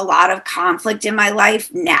have a lot of conflict in my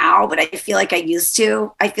life now, but I feel like I used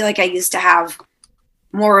to. I feel like I used to have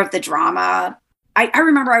more of the drama. I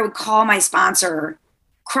remember I would call my sponsor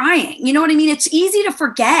crying. You know what I mean? It's easy to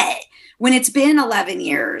forget when it's been 11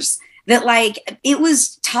 years that like it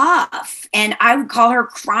was tough. And I would call her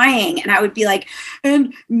crying and I would be like,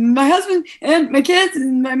 and my husband and my kids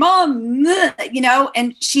and my mom, you know,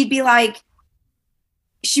 and she'd be like,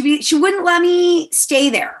 she wouldn't let me stay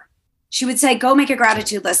there. She would say, go make a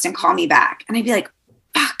gratitude list and call me back. And I'd be like,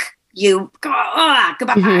 fuck.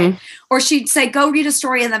 Goodbye. Or she'd say, go read a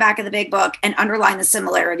story in the back of the big book and underline the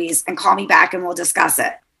similarities and call me back and we'll discuss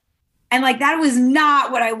it. And like, that was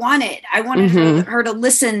not what I wanted. I wanted her to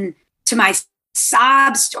listen to my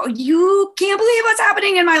sob story. You can't believe what's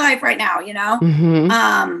happening in my life right now, you know?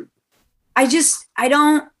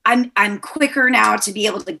 I'm quicker now to be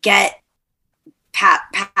able to get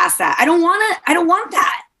past that. I don't want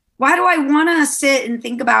that. Why do I want to sit and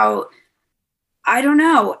think about, I don't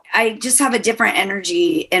know. I just have a different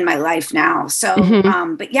energy in my life now. So,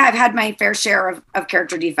 but yeah, I've had my fair share of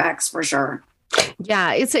character defects for sure.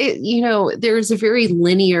 Yeah. There's a very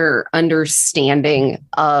linear understanding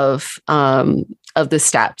of the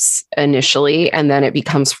steps initially, and then it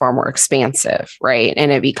becomes far more expansive. Right.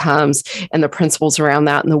 And the principles around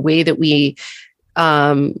that and the way that we,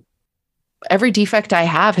 every defect I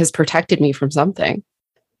have has protected me from something.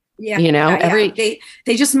 Yeah. You know, they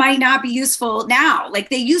just might not be useful now. Like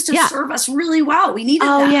they used to serve us really well. We needed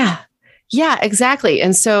them. Yeah. Yeah, exactly.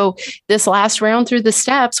 And so this last round through the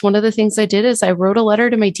steps, one of the things I did is I wrote a letter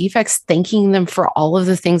to my defects, thanking them for all of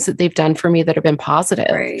the things that they've done for me that have been positive.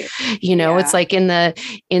 Right. You know, it's like in the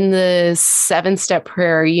 7-step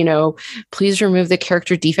prayer, you know, please remove the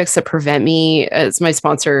character defects that prevent me, as my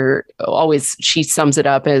sponsor always, she sums it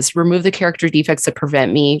up as remove the character defects that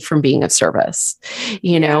prevent me from being of service.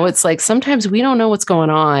 You know, it's like sometimes we don't know what's going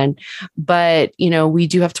on, but, you know, we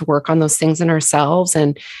do have to work on those things in ourselves.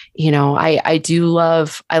 And, you know, I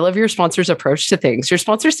love your sponsor's approach to things. Your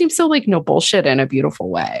sponsor seems so like no bullshit in a beautiful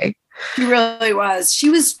way. She really was.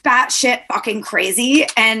 She was batshit fucking crazy.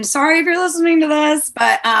 And sorry if you're listening to this,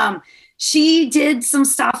 but she did some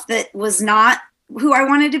stuff that was not who I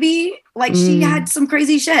wanted to be. Like she had some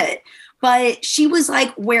crazy shit, but she was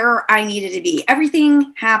like where I needed to be.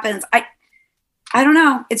 Everything happens. I don't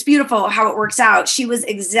know. It's beautiful how it works out. She was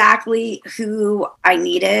exactly who I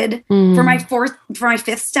needed for my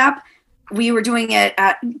 5th step. We were doing it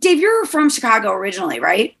at, Dave, you're from Chicago originally,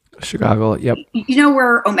 right? Chicago. Yep. You know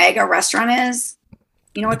where Omega Restaurant is?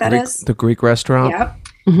 You know what that is? The Greek restaurant. Yep.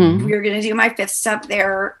 Mm-hmm. We were going to do my 5th step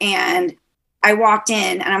there. And I walked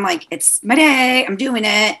in and I'm like, it's my day. I'm doing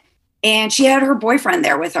it. And she had her boyfriend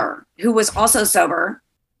there with her who was also sober.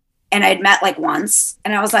 And I'd met like once.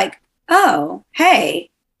 And I was like, oh, hey.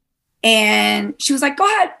 And she was like, go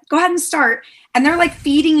ahead and start. And they're like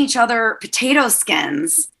feeding each other potato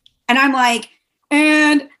skins. And I'm like,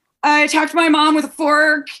 and I attacked my mom with a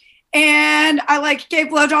fork and I like gave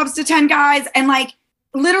blowjobs to 10 guys. And like,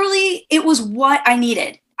 literally it was what I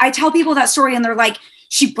needed. I tell people that story and they're like,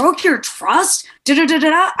 she broke your trust.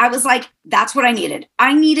 I was like, that's what I needed.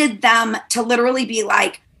 I needed them to literally be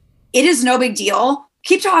like, it is no big deal.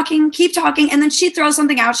 Keep talking. And then she'd throw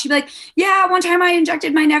something out. She'd be like, yeah, one time I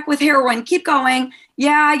injected my neck with heroin. Keep going.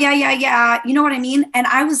 Yeah. You know what I mean? And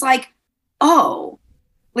I was like, oh,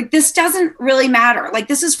 like, this doesn't really matter. Like,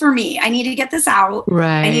 this is for me. I need to get this out.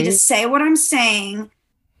 Right. I need to say what I'm saying.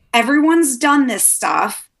 Everyone's done this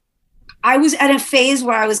stuff. I was at a phase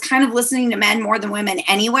where I was kind of listening to men more than women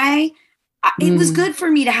anyway. It was good for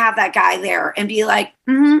me to have that guy there and be like,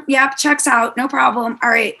 yep, checks out. No problem. All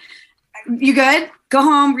right. You good? Go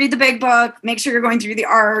home, read the big book, make sure you're going through the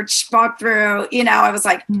arch, walk through. You know, I was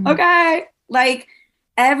like, okay. Like,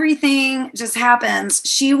 everything just happens.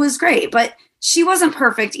 She was great, but she wasn't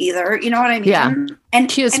perfect either. You know what I mean? Yeah.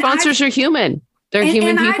 And sponsors are human. They're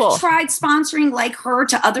human people. I've tried sponsoring like her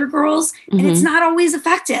to other girls, and it's not always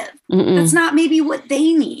effective. That's not maybe what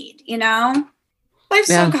they need, you know? Life's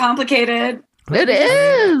so complicated. It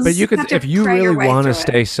is. But you could, if you really want to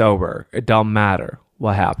stay sober, it don't matter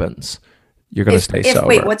what happens. You're going to stay sober.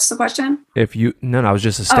 Wait, what's the question? If you, no, it was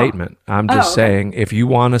just a statement. I'm just saying, if you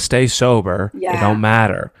want to stay sober, it don't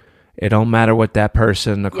matter. It don't matter what that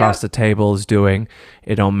person across the table is doing.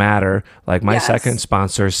 It don't matter. Like my second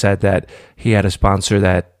sponsor said that he had a sponsor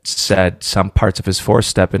that said some parts of his 4th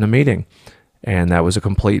step in a meeting. And that was a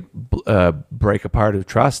complete break apart of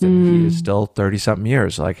trust. And he is still 30-something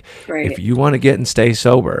years. Like, if you want to get and stay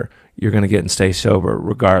sober, you're going to get and stay sober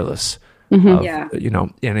regardless. Of, you know,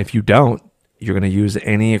 and if you don't, you're going to use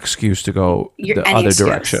any excuse to go the other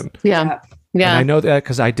direction. Yeah. And I know that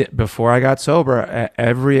because I did, before I got sober,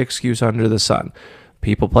 every excuse under the sun,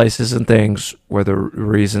 people, places, and things were the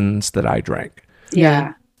reasons that I drank.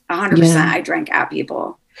 Yeah, 100%. I drank at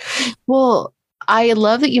people. Well, I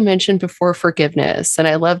love that you mentioned before forgiveness. And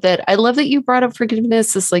I love that you brought up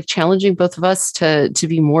forgiveness as like challenging both of us to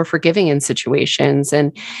be more forgiving in situations.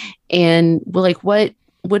 And like, what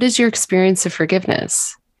is your experience of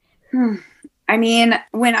forgiveness? I mean,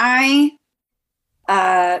 when I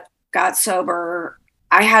got sober,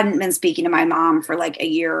 I hadn't been speaking to my mom for like a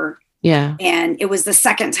year. Yeah. And it was the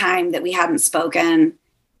second time that we hadn't spoken.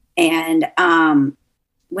 And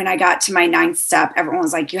when I got to my 9th step, everyone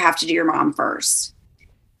was like, you have to do your mom first.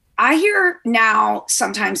 I hear now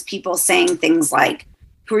sometimes people saying things like,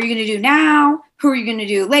 who are you going to do now? Who are you going to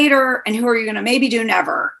do later? And who are you going to maybe do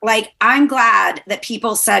never? Like, I'm glad that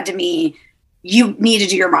people said to me, you need to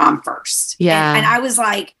do your mom first. Yeah. And I was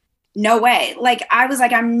like, no way. Like, I was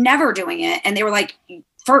like, I'm never doing it. And they were like,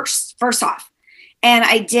 first off. And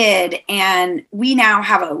I did. And we now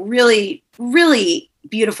have a really, really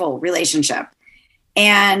beautiful relationship.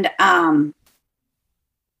 And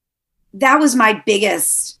that was my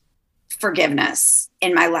biggest forgiveness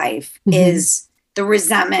in my life is the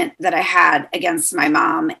resentment that I had against my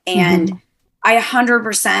mom. And I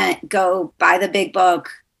 100% go by the big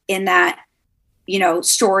book in that, you know,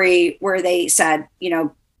 story where they said, you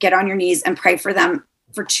know, get on your knees and pray for them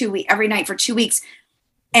for 2 weeks, every night for 2 weeks,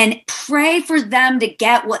 and pray for them to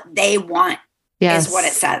get what they want. Yes. Is what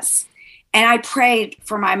it says. And I prayed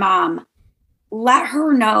for my mom. Let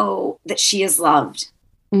her know that she is loved.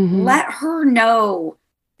 Mm-hmm. Let her know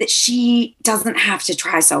that she doesn't have to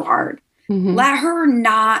try so hard. Mm-hmm. Let her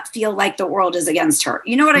not feel like the world is against her.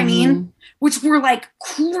 You know what I mean? Which were like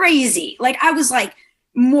crazy. Like I was like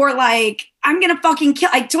more like, I'm going to fucking kill.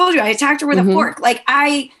 I told you I attacked her with a fork. Like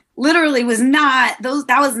I literally was not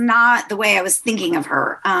that was not the way I was thinking of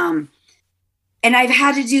her. And I've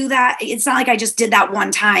had to do that. It's not like I just did that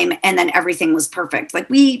one time and then everything was perfect. Like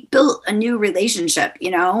we built a new relationship, you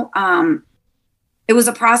know? It was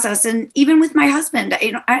a process. And even with my husband,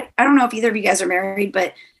 I don't know if either of you guys are married,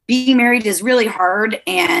 but being married is really hard.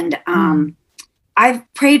 And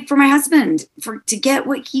I've prayed for my husband to get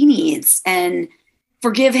what he needs and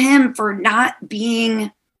forgive him for not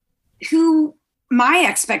being who my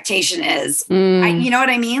expectation is. You know what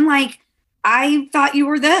I mean? Like, I thought you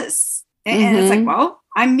were this. And it's like, well,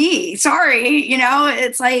 I'm me. Sorry. You know,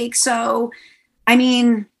 it's like, so, I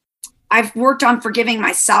mean, I've worked on forgiving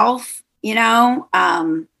myself, you know,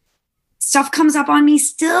 stuff comes up on me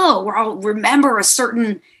still where I'll remember a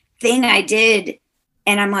certain thing I did.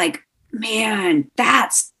 And I'm like, man,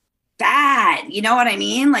 that's bad. You know what I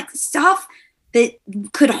mean? Like stuff that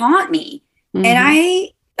could haunt me. And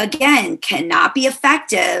I, again, cannot be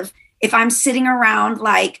effective if I'm sitting around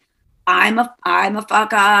like, I'm a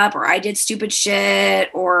fuck up, or I did stupid shit,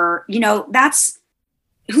 or, you know,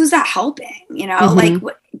 who's that helping, you know, like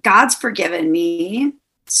God's forgiven me.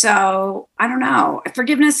 So I don't know.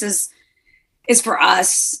 Forgiveness is for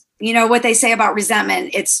us, you know, what they say about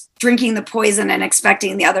resentment. It's drinking the poison and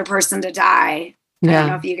expecting the other person to die. Yeah. I don't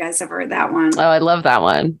know if you guys have heard that one. Oh, I love that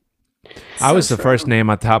one. I was the first name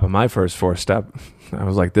on top of my first 4-step. I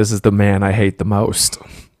was like, this is the man I hate the most.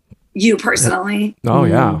 You personally? Oh,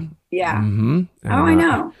 yeah. Yeah. And, I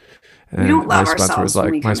know. We don't love ourselves.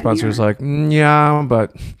 My sponsor was like, yeah,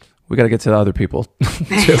 but we got to get to the other people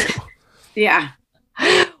too. Yeah.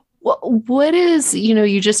 What is, you know,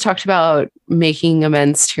 you just talked about making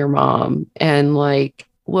amends to your mom, and like,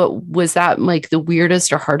 what was that like the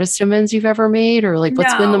weirdest or hardest amends you've ever made? Or like,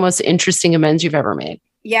 what's been the most interesting amends you've ever made?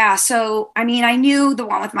 Yeah. So, I mean, I knew the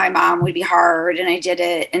one with my mom would be hard, and I did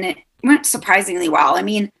it, and it went surprisingly well. I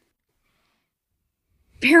mean,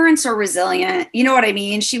 parents are resilient. You know what I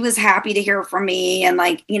mean? She was happy to hear from me. And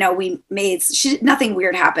like, you know, nothing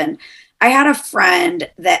weird happened. I had a friend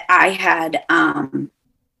that I had,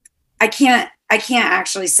 I can't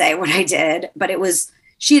actually say what I did, but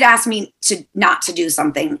she'd asked me not to do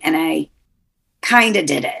something, and I kind of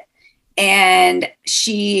did it. And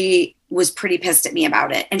she was pretty pissed at me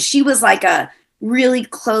about it. And she was like a really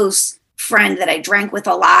close friend that I drank with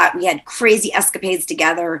a lot. We had crazy escapades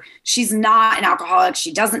together. She's not an alcoholic.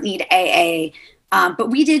 She doesn't need AA.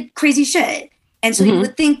 But we did crazy shit. And so you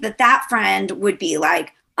would think that friend would be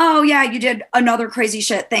like, oh yeah, you did another crazy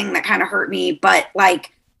shit thing that kind of hurt me, but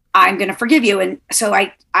like, I'm going to forgive you. And so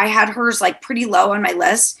I had hers like pretty low on my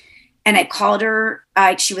list, and I called her.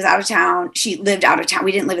 She was out of town. She lived out of town.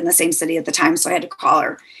 We didn't live in the same city at the time. So I had to call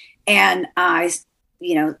her, and I,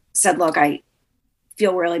 you know, said, look, I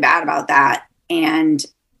feel really bad about that, and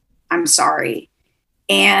I'm sorry.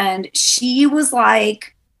 And she was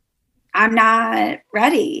like, I'm not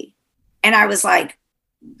ready. And I was like,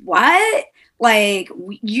 what? Like,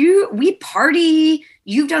 we party,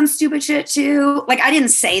 you've done stupid shit too. Like, I didn't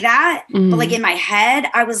say that, but like in my head,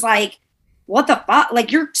 I was like, what the fuck?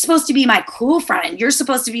 Like, you're supposed to be my cool friend. You're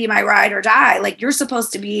supposed to be my ride or die. Like, you're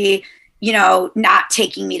supposed to be, you know, not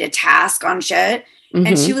taking me to task on shit.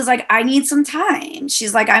 And she was like, I need some time.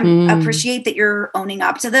 She's like, I appreciate that you're owning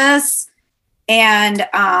up to this. And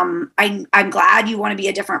I'm glad you want to be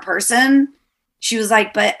a different person. She was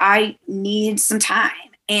like, but I need some time.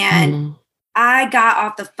 And I got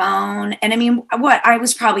off the phone, and I mean, I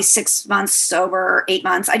was probably 6 months sober, 8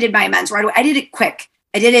 months. I did my amends right away. I did it quick.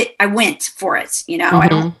 I went for it. You know, I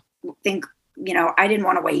don't think, you know, I didn't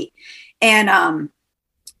want to wait. And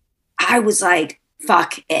I was like,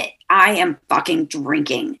 fuck it. I am fucking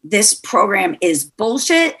drinking. This program is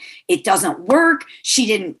bullshit. It doesn't work. She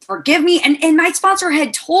didn't forgive me. And my sponsor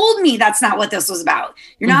had told me that's not what this was about.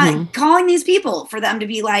 You're not calling these people for them to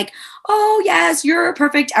be like, oh yes, you're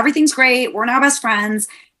perfect. Everything's great. We're now best friends.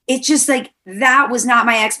 It's just like, that was not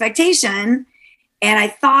my expectation. And I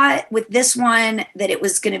thought with this one that it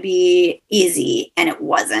was going to be easy, and it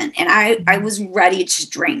wasn't. And I was ready to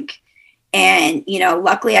drink. And, you know,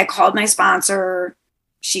 luckily I called my sponsor.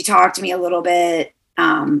 She talked to me a little bit.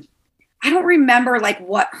 I don't remember like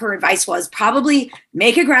what her advice was. Probably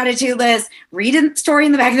make a gratitude list, read a story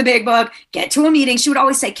in the back of the big book, get to a meeting. She would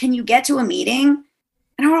always say, can you get to a meeting?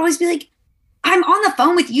 And I would always be like, I'm on the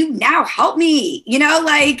phone with you now. Help me. You know,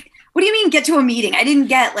 like, what do you mean get to a meeting? I didn't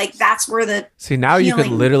get like, that's where the See, now healing. You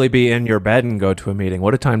could literally be in your bed and go to a meeting.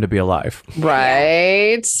 What a time to be alive.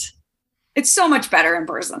 Right. It's so much better in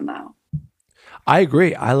person though. I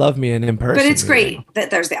agree. I love me in person. But it's great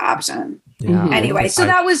that there's the option. Yeah. Anyway, so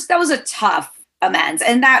that was a tough amends.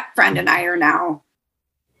 And that friend and I are now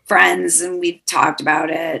friends and we've talked about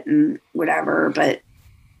it and whatever, but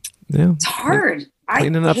yeah, it's hard.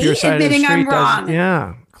 Cleaning I up hate your side of the admitting street I'm wrong.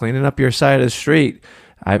 yeah, cleaning up your side of the street.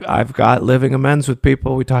 I've got living amends with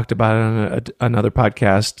people. We talked about it on another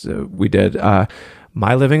podcast we did.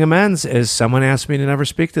 My living amends is someone asked me to never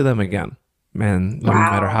speak to them again. Man, no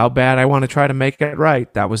matter how bad I want to try to make it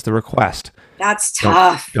right, that was the request. That's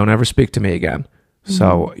tough. Don't ever speak to me again.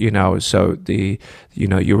 So, you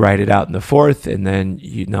write it out in the fourth, and then,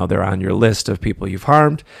 they're on your list of people you've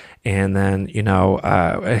harmed. And then,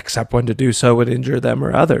 except when to do so would injure them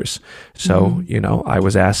or others. So, I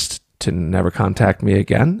was asked to never contact me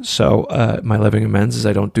again. So my living amends is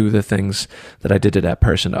I don't do the things that I did to that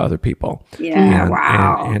person to other people.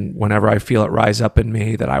 Yeah, and whenever I feel it rise up in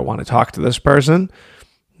me that I want to talk to this person,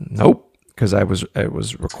 nope. Because it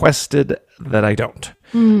was requested that I don't,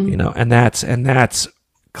 and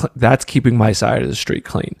that's keeping my side of the street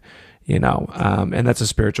clean, and that's a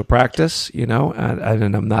spiritual practice, and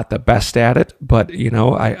I'm not the best at it, but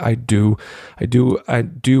I do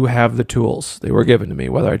have the tools. They were given to me.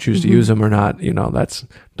 Whether I choose to use them or not, that's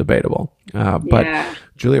debatable. But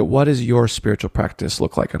Julia, what does your spiritual practice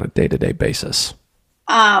look like on a day-to-day basis?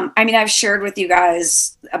 I've shared with you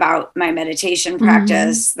guys about my meditation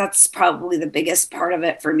practice. That's probably the biggest part of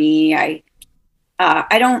it for me. I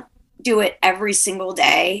don't do it every single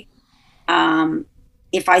day.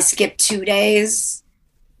 If I skip 2 days,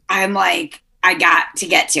 I'm like, I got to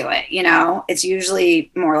get to it. It's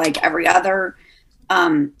usually more like every other.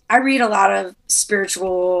 I read a lot of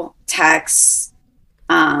spiritual texts.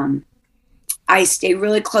 I stay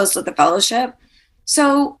really close with the fellowship.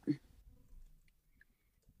 So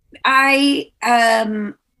I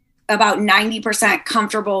am about 90%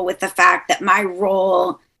 comfortable with the fact that my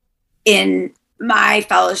role in my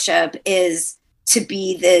fellowship is to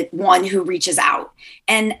be the one who reaches out.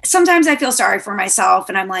 And sometimes I feel sorry for myself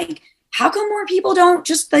and I'm like, how come more people don't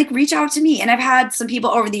just like reach out to me? And I've had some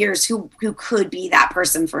people over the years who could be that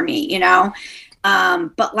person for me,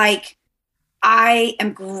 but like, I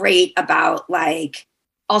am great about like,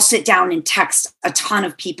 I'll sit down and text a ton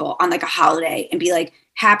of people on like a holiday and be like,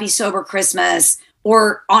 happy sober Christmas,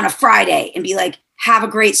 or on a Friday and be like, have a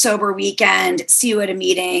great sober weekend. See you at a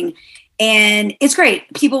meeting. And it's great.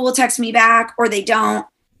 People will text me back or they don't.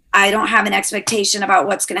 I don't have an expectation about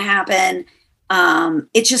what's going to happen.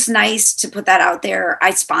 It's just nice to put that out there.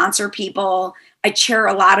 I sponsor people. I chair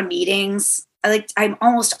a lot of meetings. I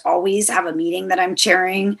almost always have a meeting that I'm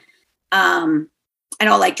chairing. And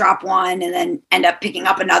I'll like drop one and then end up picking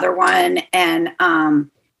up another one. And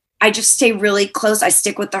I just stay really close. I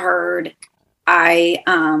stick with the herd. I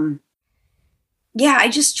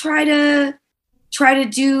just try to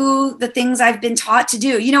do the things I've been taught to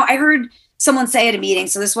do. I heard someone say at a meeting,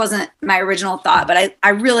 so this wasn't my original thought, but I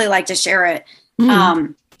really like to share it.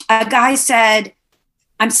 A guy said,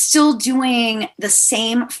 I'm still doing the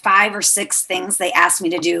same 5 or 6 things they asked me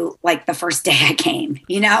to do like the first day I came,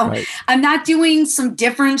 Right. I'm not doing some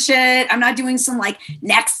different shit. I'm not doing some like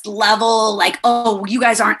next level, like, oh, you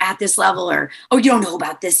guys aren't at this level or, oh, you don't know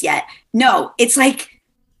about this yet. No, it's like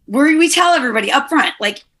where we tell everybody up front,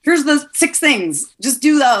 like, here's the 6 things, just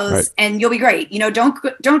do those right. And you'll be great.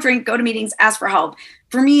 Don't drink, go to meetings, ask for help.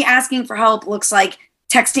 For me, asking for help looks like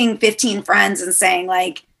texting 15 friends and saying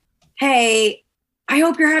like, hey, I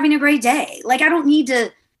hope you're having a great day. Like, I don't need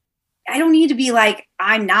to be like,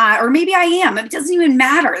 I'm not, or maybe I am. It doesn't even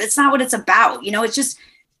matter. That's not what it's about. It's just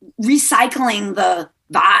recycling the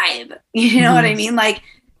vibe. You know what I mean? Like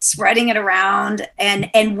spreading it around.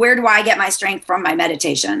 And where do I get my strength from? My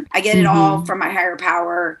meditation. I get it all from my higher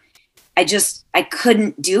power. I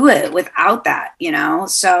couldn't do it without that,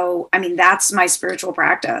 So, that's my spiritual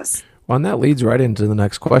practice. Well, and that leads right into the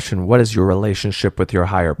next question. What is your relationship with your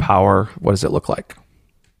higher power? What does it look like?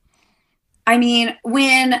 When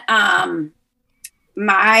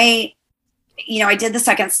I did the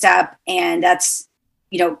second step, and that's,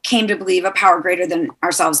 came to believe a power greater than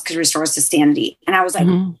ourselves could restore us to sanity. And I was like,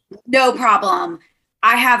 no problem.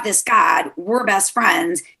 I have this God. We're best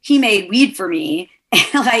friends. He made weed for me.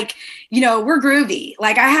 And like, we're groovy.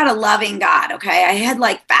 Like I had a loving God. Okay. I had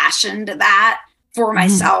like fashioned that for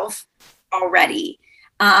myself. already.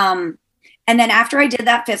 And then after I did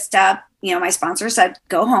that 5th step, my sponsor said,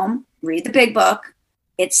 go home, read the big book.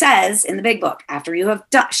 It says in the big book, after you have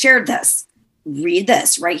shared this, read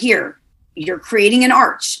this right here. You're creating an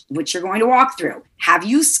arch, which you're going to walk through. Have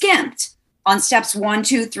you skimped on steps 1,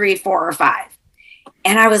 2, 3, 4, or 5?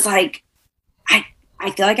 And I was like, I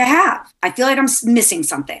feel like I have. I feel like I'm missing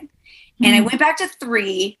something. And I went back to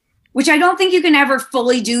 3, which I don't think you can ever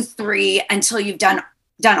fully do 3 until you've done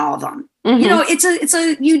all of them. You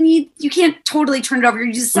can't totally turn it over.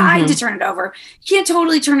 You decide to turn it over. You can't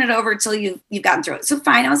totally turn it over until you've gotten through it. So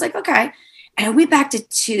fine. I was like, okay. And I went back to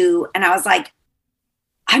 2 and I was like,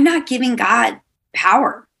 I'm not giving God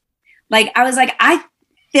power. Like, I was like, I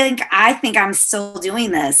think I'm still doing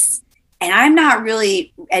this. And I'm not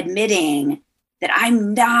really admitting that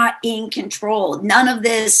I'm not in control. None of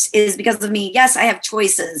this is because of me. Yes, I have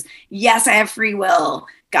choices. Yes, I have free will.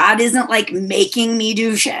 God isn't like making me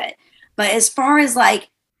do shit. But as far as like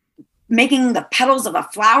making the petals of a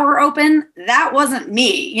flower open, that wasn't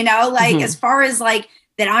me, as far as like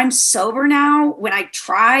that I'm sober now, when I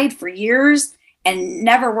tried for years and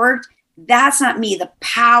never worked, that's not me. The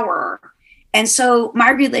power. And so my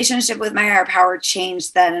relationship with my higher power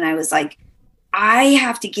changed then. And I was like, I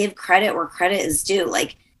have to give credit where credit is due.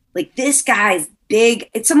 Like this guy's big.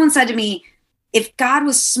 Someone said to me, if God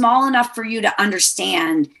was small enough for you to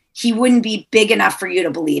understand, he wouldn't be big enough for you to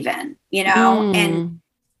believe in, And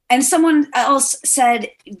someone else said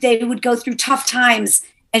they would go through tough times.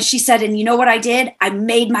 And she said, and you know what I did? I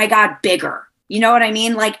made my God bigger. You know what I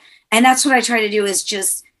mean? Like, and that's what I try to do, is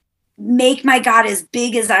just make my God as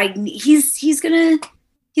big as he's going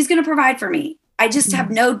to provide for me. I just have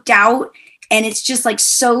no doubt. And it's just like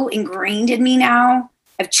so ingrained in me now.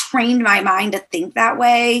 I've trained my mind to think that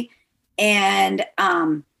way. And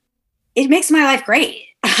it makes my life great.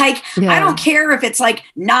 Like, I don't care if it's like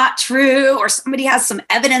not true or somebody has some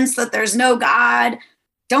evidence that there's no God.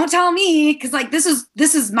 Don't tell me, because like this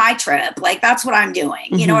is my trip. Like, that's what I'm doing.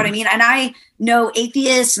 You know what I mean? And I know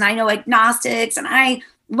atheists and I know agnostics and I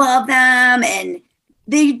love them, and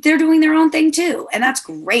they're doing their own thing too. And that's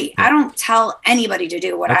great. I don't tell anybody to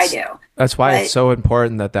do what I do. That's why it's so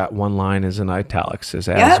important that one line is in italics,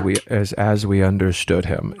 as we understood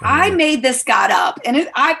him. And I made this God up, and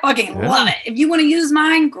I fucking love it. If you want to use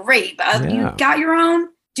mine, great. But if you got your own,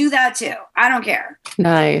 do that too. I don't care.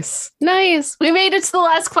 Nice. We made it to the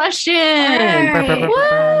last question. Right.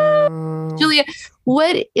 Julia,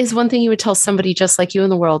 what is one thing you would tell somebody just like you in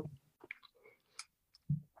the world?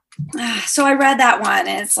 So I read that one,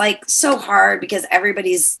 and it's like so hard because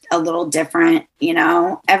everybody's a little different,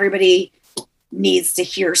 everybody needs to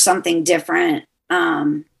hear something different.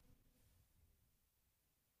 And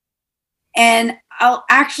I'll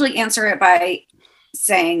actually answer it by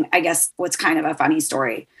saying, I guess, what's kind of a funny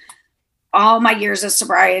story. All my years of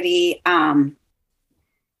sobriety, when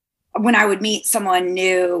I would meet someone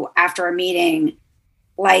new after a meeting,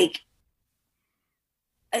 like,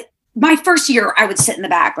 my first year, I would sit in the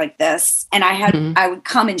back like this, and I would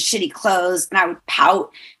come in shitty clothes, and I would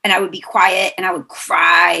pout, and I would be quiet, and I would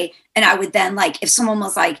cry. And I would then, like, if someone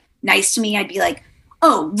was like nice to me, I'd be like,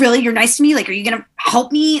 oh, really? You're nice to me? Like, are you going to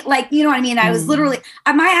help me? Like, you know what I mean? I was literally,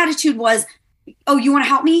 my attitude was, oh, you want to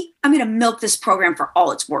help me? I'm going to milk this program for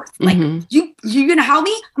all it's worth. Like, you're going to help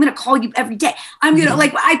me? I'm going to call you every day. I'm going to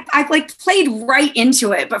like, I like played right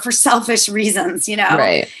into it, but for selfish reasons,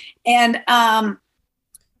 Right. And,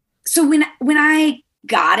 so when I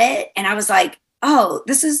got it and I was like, oh,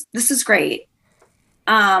 this is great.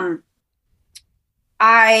 I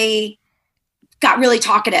got really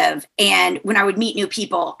talkative. And when I would meet new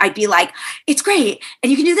people, I'd be like, it's great.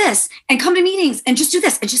 And you can do this and come to meetings and just do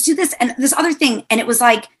this and just do this and this other thing. And it was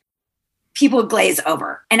like, people would glaze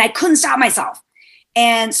over, and I couldn't stop myself.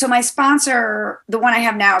 And so my sponsor, the one I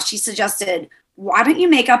have now, she suggested, why don't you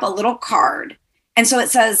make up a little card? And so it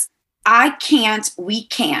says, I can't, we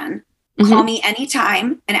can. Call me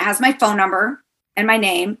anytime. And it has my phone number and my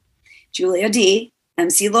name, Julia D,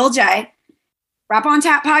 MC Lil J, Rap on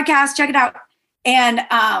Tap podcast. Check it out. And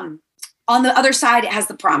on the other side, it has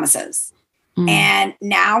the promises. And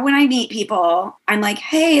now when I meet people, I'm like,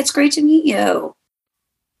 hey, it's great to meet you.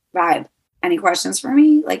 Vibe. Any questions for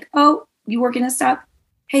me? Like, oh, you working this stuff?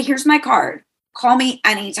 Hey, here's my card. Call me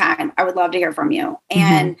anytime. I would love to hear from you.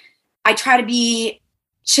 And I try to be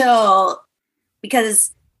chill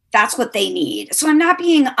because that's what they need. So I'm not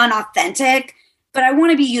being unauthentic, but I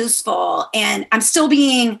want to be useful, and I'm still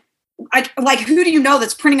being like who do you know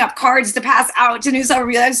that's printing up cards to pass out to new sober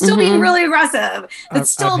people? That's still being really aggressive. That's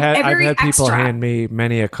still I've very had people extra. hand me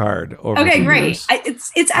many a card over Okay, the great.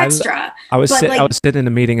 years. It's extra. I was sitting in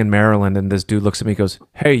a meeting in Maryland, and this dude looks at me and goes,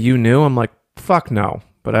 "Hey, you knew?" I'm like, "Fuck no,"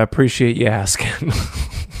 but I appreciate you asking.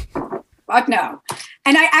 Fuck no.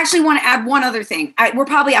 And I actually want to add one other thing. We're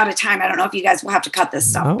probably out of time. I don't know if you guys will have to cut this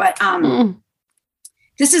stuff, but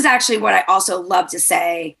this is actually what I also love to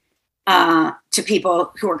say to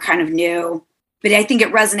people who are kind of new, but I think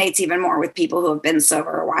it resonates even more with people who have been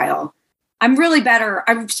sober a while. I'm really better.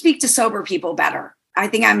 I speak to sober people better. I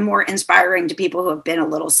think I'm more inspiring to people who have been a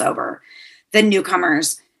little sober than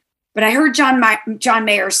newcomers. But I heard John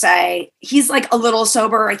Mayer say he's like a little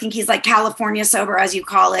sober. I think he's like California sober, as you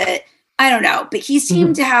call it. I don't know, but he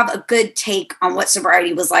seemed to have a good take on what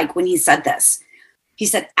sobriety was like when he said this. He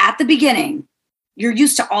said, at the beginning, you're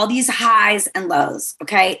used to all these highs and lows,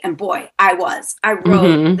 okay? And boy, I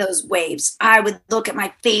rode those waves. I would look at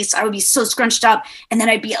my face. I would be so scrunched up, and then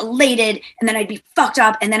I'd be elated, and then I'd be fucked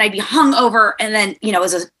up, and then I'd be hungover, and then, it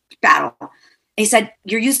was a battle. And he said,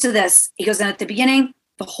 you're used to this. He goes, and at the beginning,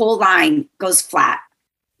 the whole line goes flat,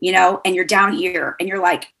 and you're down here, and you're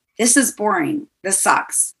like, this is boring. This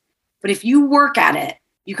sucks. But if you work at it,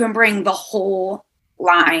 you can bring the whole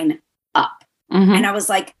line up. And I was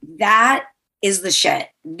like, that is the shit.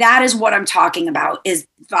 That is what I'm talking about, is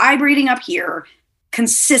vibrating up here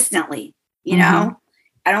consistently. I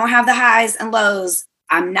don't have the highs and lows.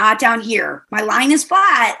 I'm not down here. My line is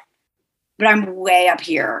flat, but I'm way up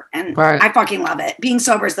here. And I fucking love it. Being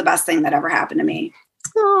sober is the best thing that ever happened to me.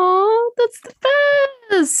 Oh, that's the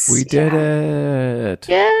best. We did it.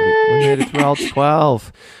 Yeah. We made it through all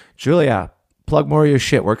 12. Julia, plug more of your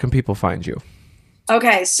shit. Where can people find you?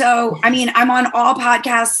 Okay. So, I'm on all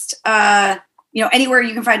podcasts, anywhere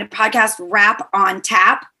you can find a podcast. Rap on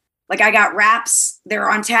Tap. Like, I got Raps, they're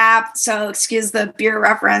on tap. So excuse the beer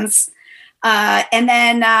reference. And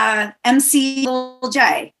then MC Lil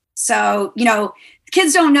J. So,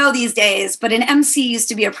 kids don't know these days, but an MC used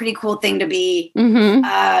to be a pretty cool thing to be.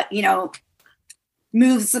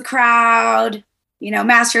 Moves the crowd,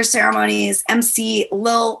 master of ceremonies, MC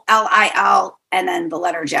Lil, Lil, and then the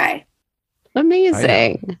letter J.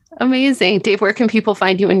 Amazing. Amazing. Dave, where can people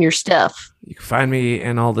find you and your stuff? You can find me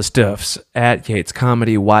in all the stuffs at Yates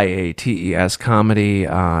Comedy, YATES Comedy,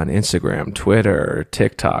 on Instagram, Twitter,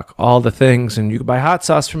 TikTok, all the things. And you can buy hot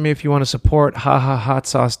sauce from me if you want to support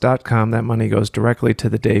hahahotsauce.com. That money goes directly to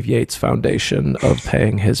the Dave Yates Foundation of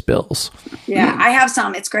paying his bills. Yeah, I have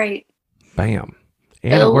some. It's great. Bam.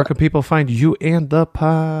 Anna, where can people find you and the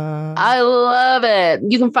pod? I love it.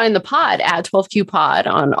 You can find the pod at 12Q Pod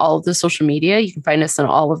on all of the social media. You can find us on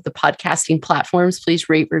all of the podcasting platforms. Please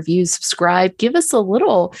rate, review, subscribe. Give us a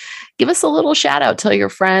little shout out. Tell your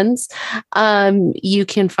friends. You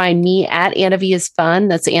can find me at Anna V is Fun.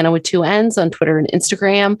 That's Anna with 2 N's on Twitter and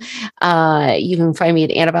Instagram. You can find me at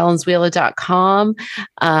AnnaValenzuela.com.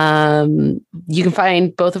 You can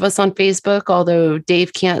find both of us on Facebook, although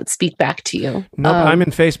Dave can't speak back to you. Nope, I'm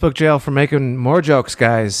in Facebook jail for making more jokes,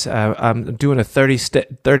 guys. I'm doing a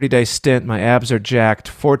 30-day stint. My abs are jacked.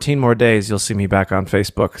 14 more days, you'll see me back on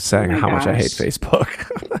Facebook saying how much I hate Facebook.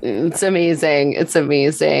 It's amazing. It's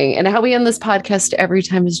amazing. And how we end this podcast every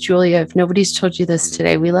time is, Julia, if nobody's told you this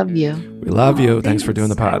today, we love you. We love you. Thanks for doing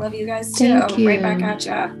the pod. I love you guys too. Thank you. Right back at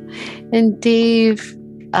ya. And Dave,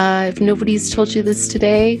 if nobody's told you this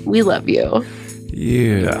today, we love you.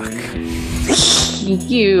 Yuck.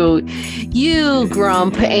 You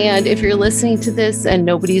grump. And if you're listening to this and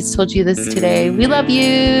nobody's told you this today, we love you.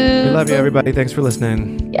 We love you, everybody. Thanks for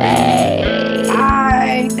listening. Yay.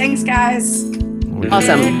 Bye. Thanks, guys.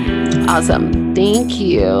 Awesome. Thank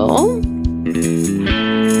you.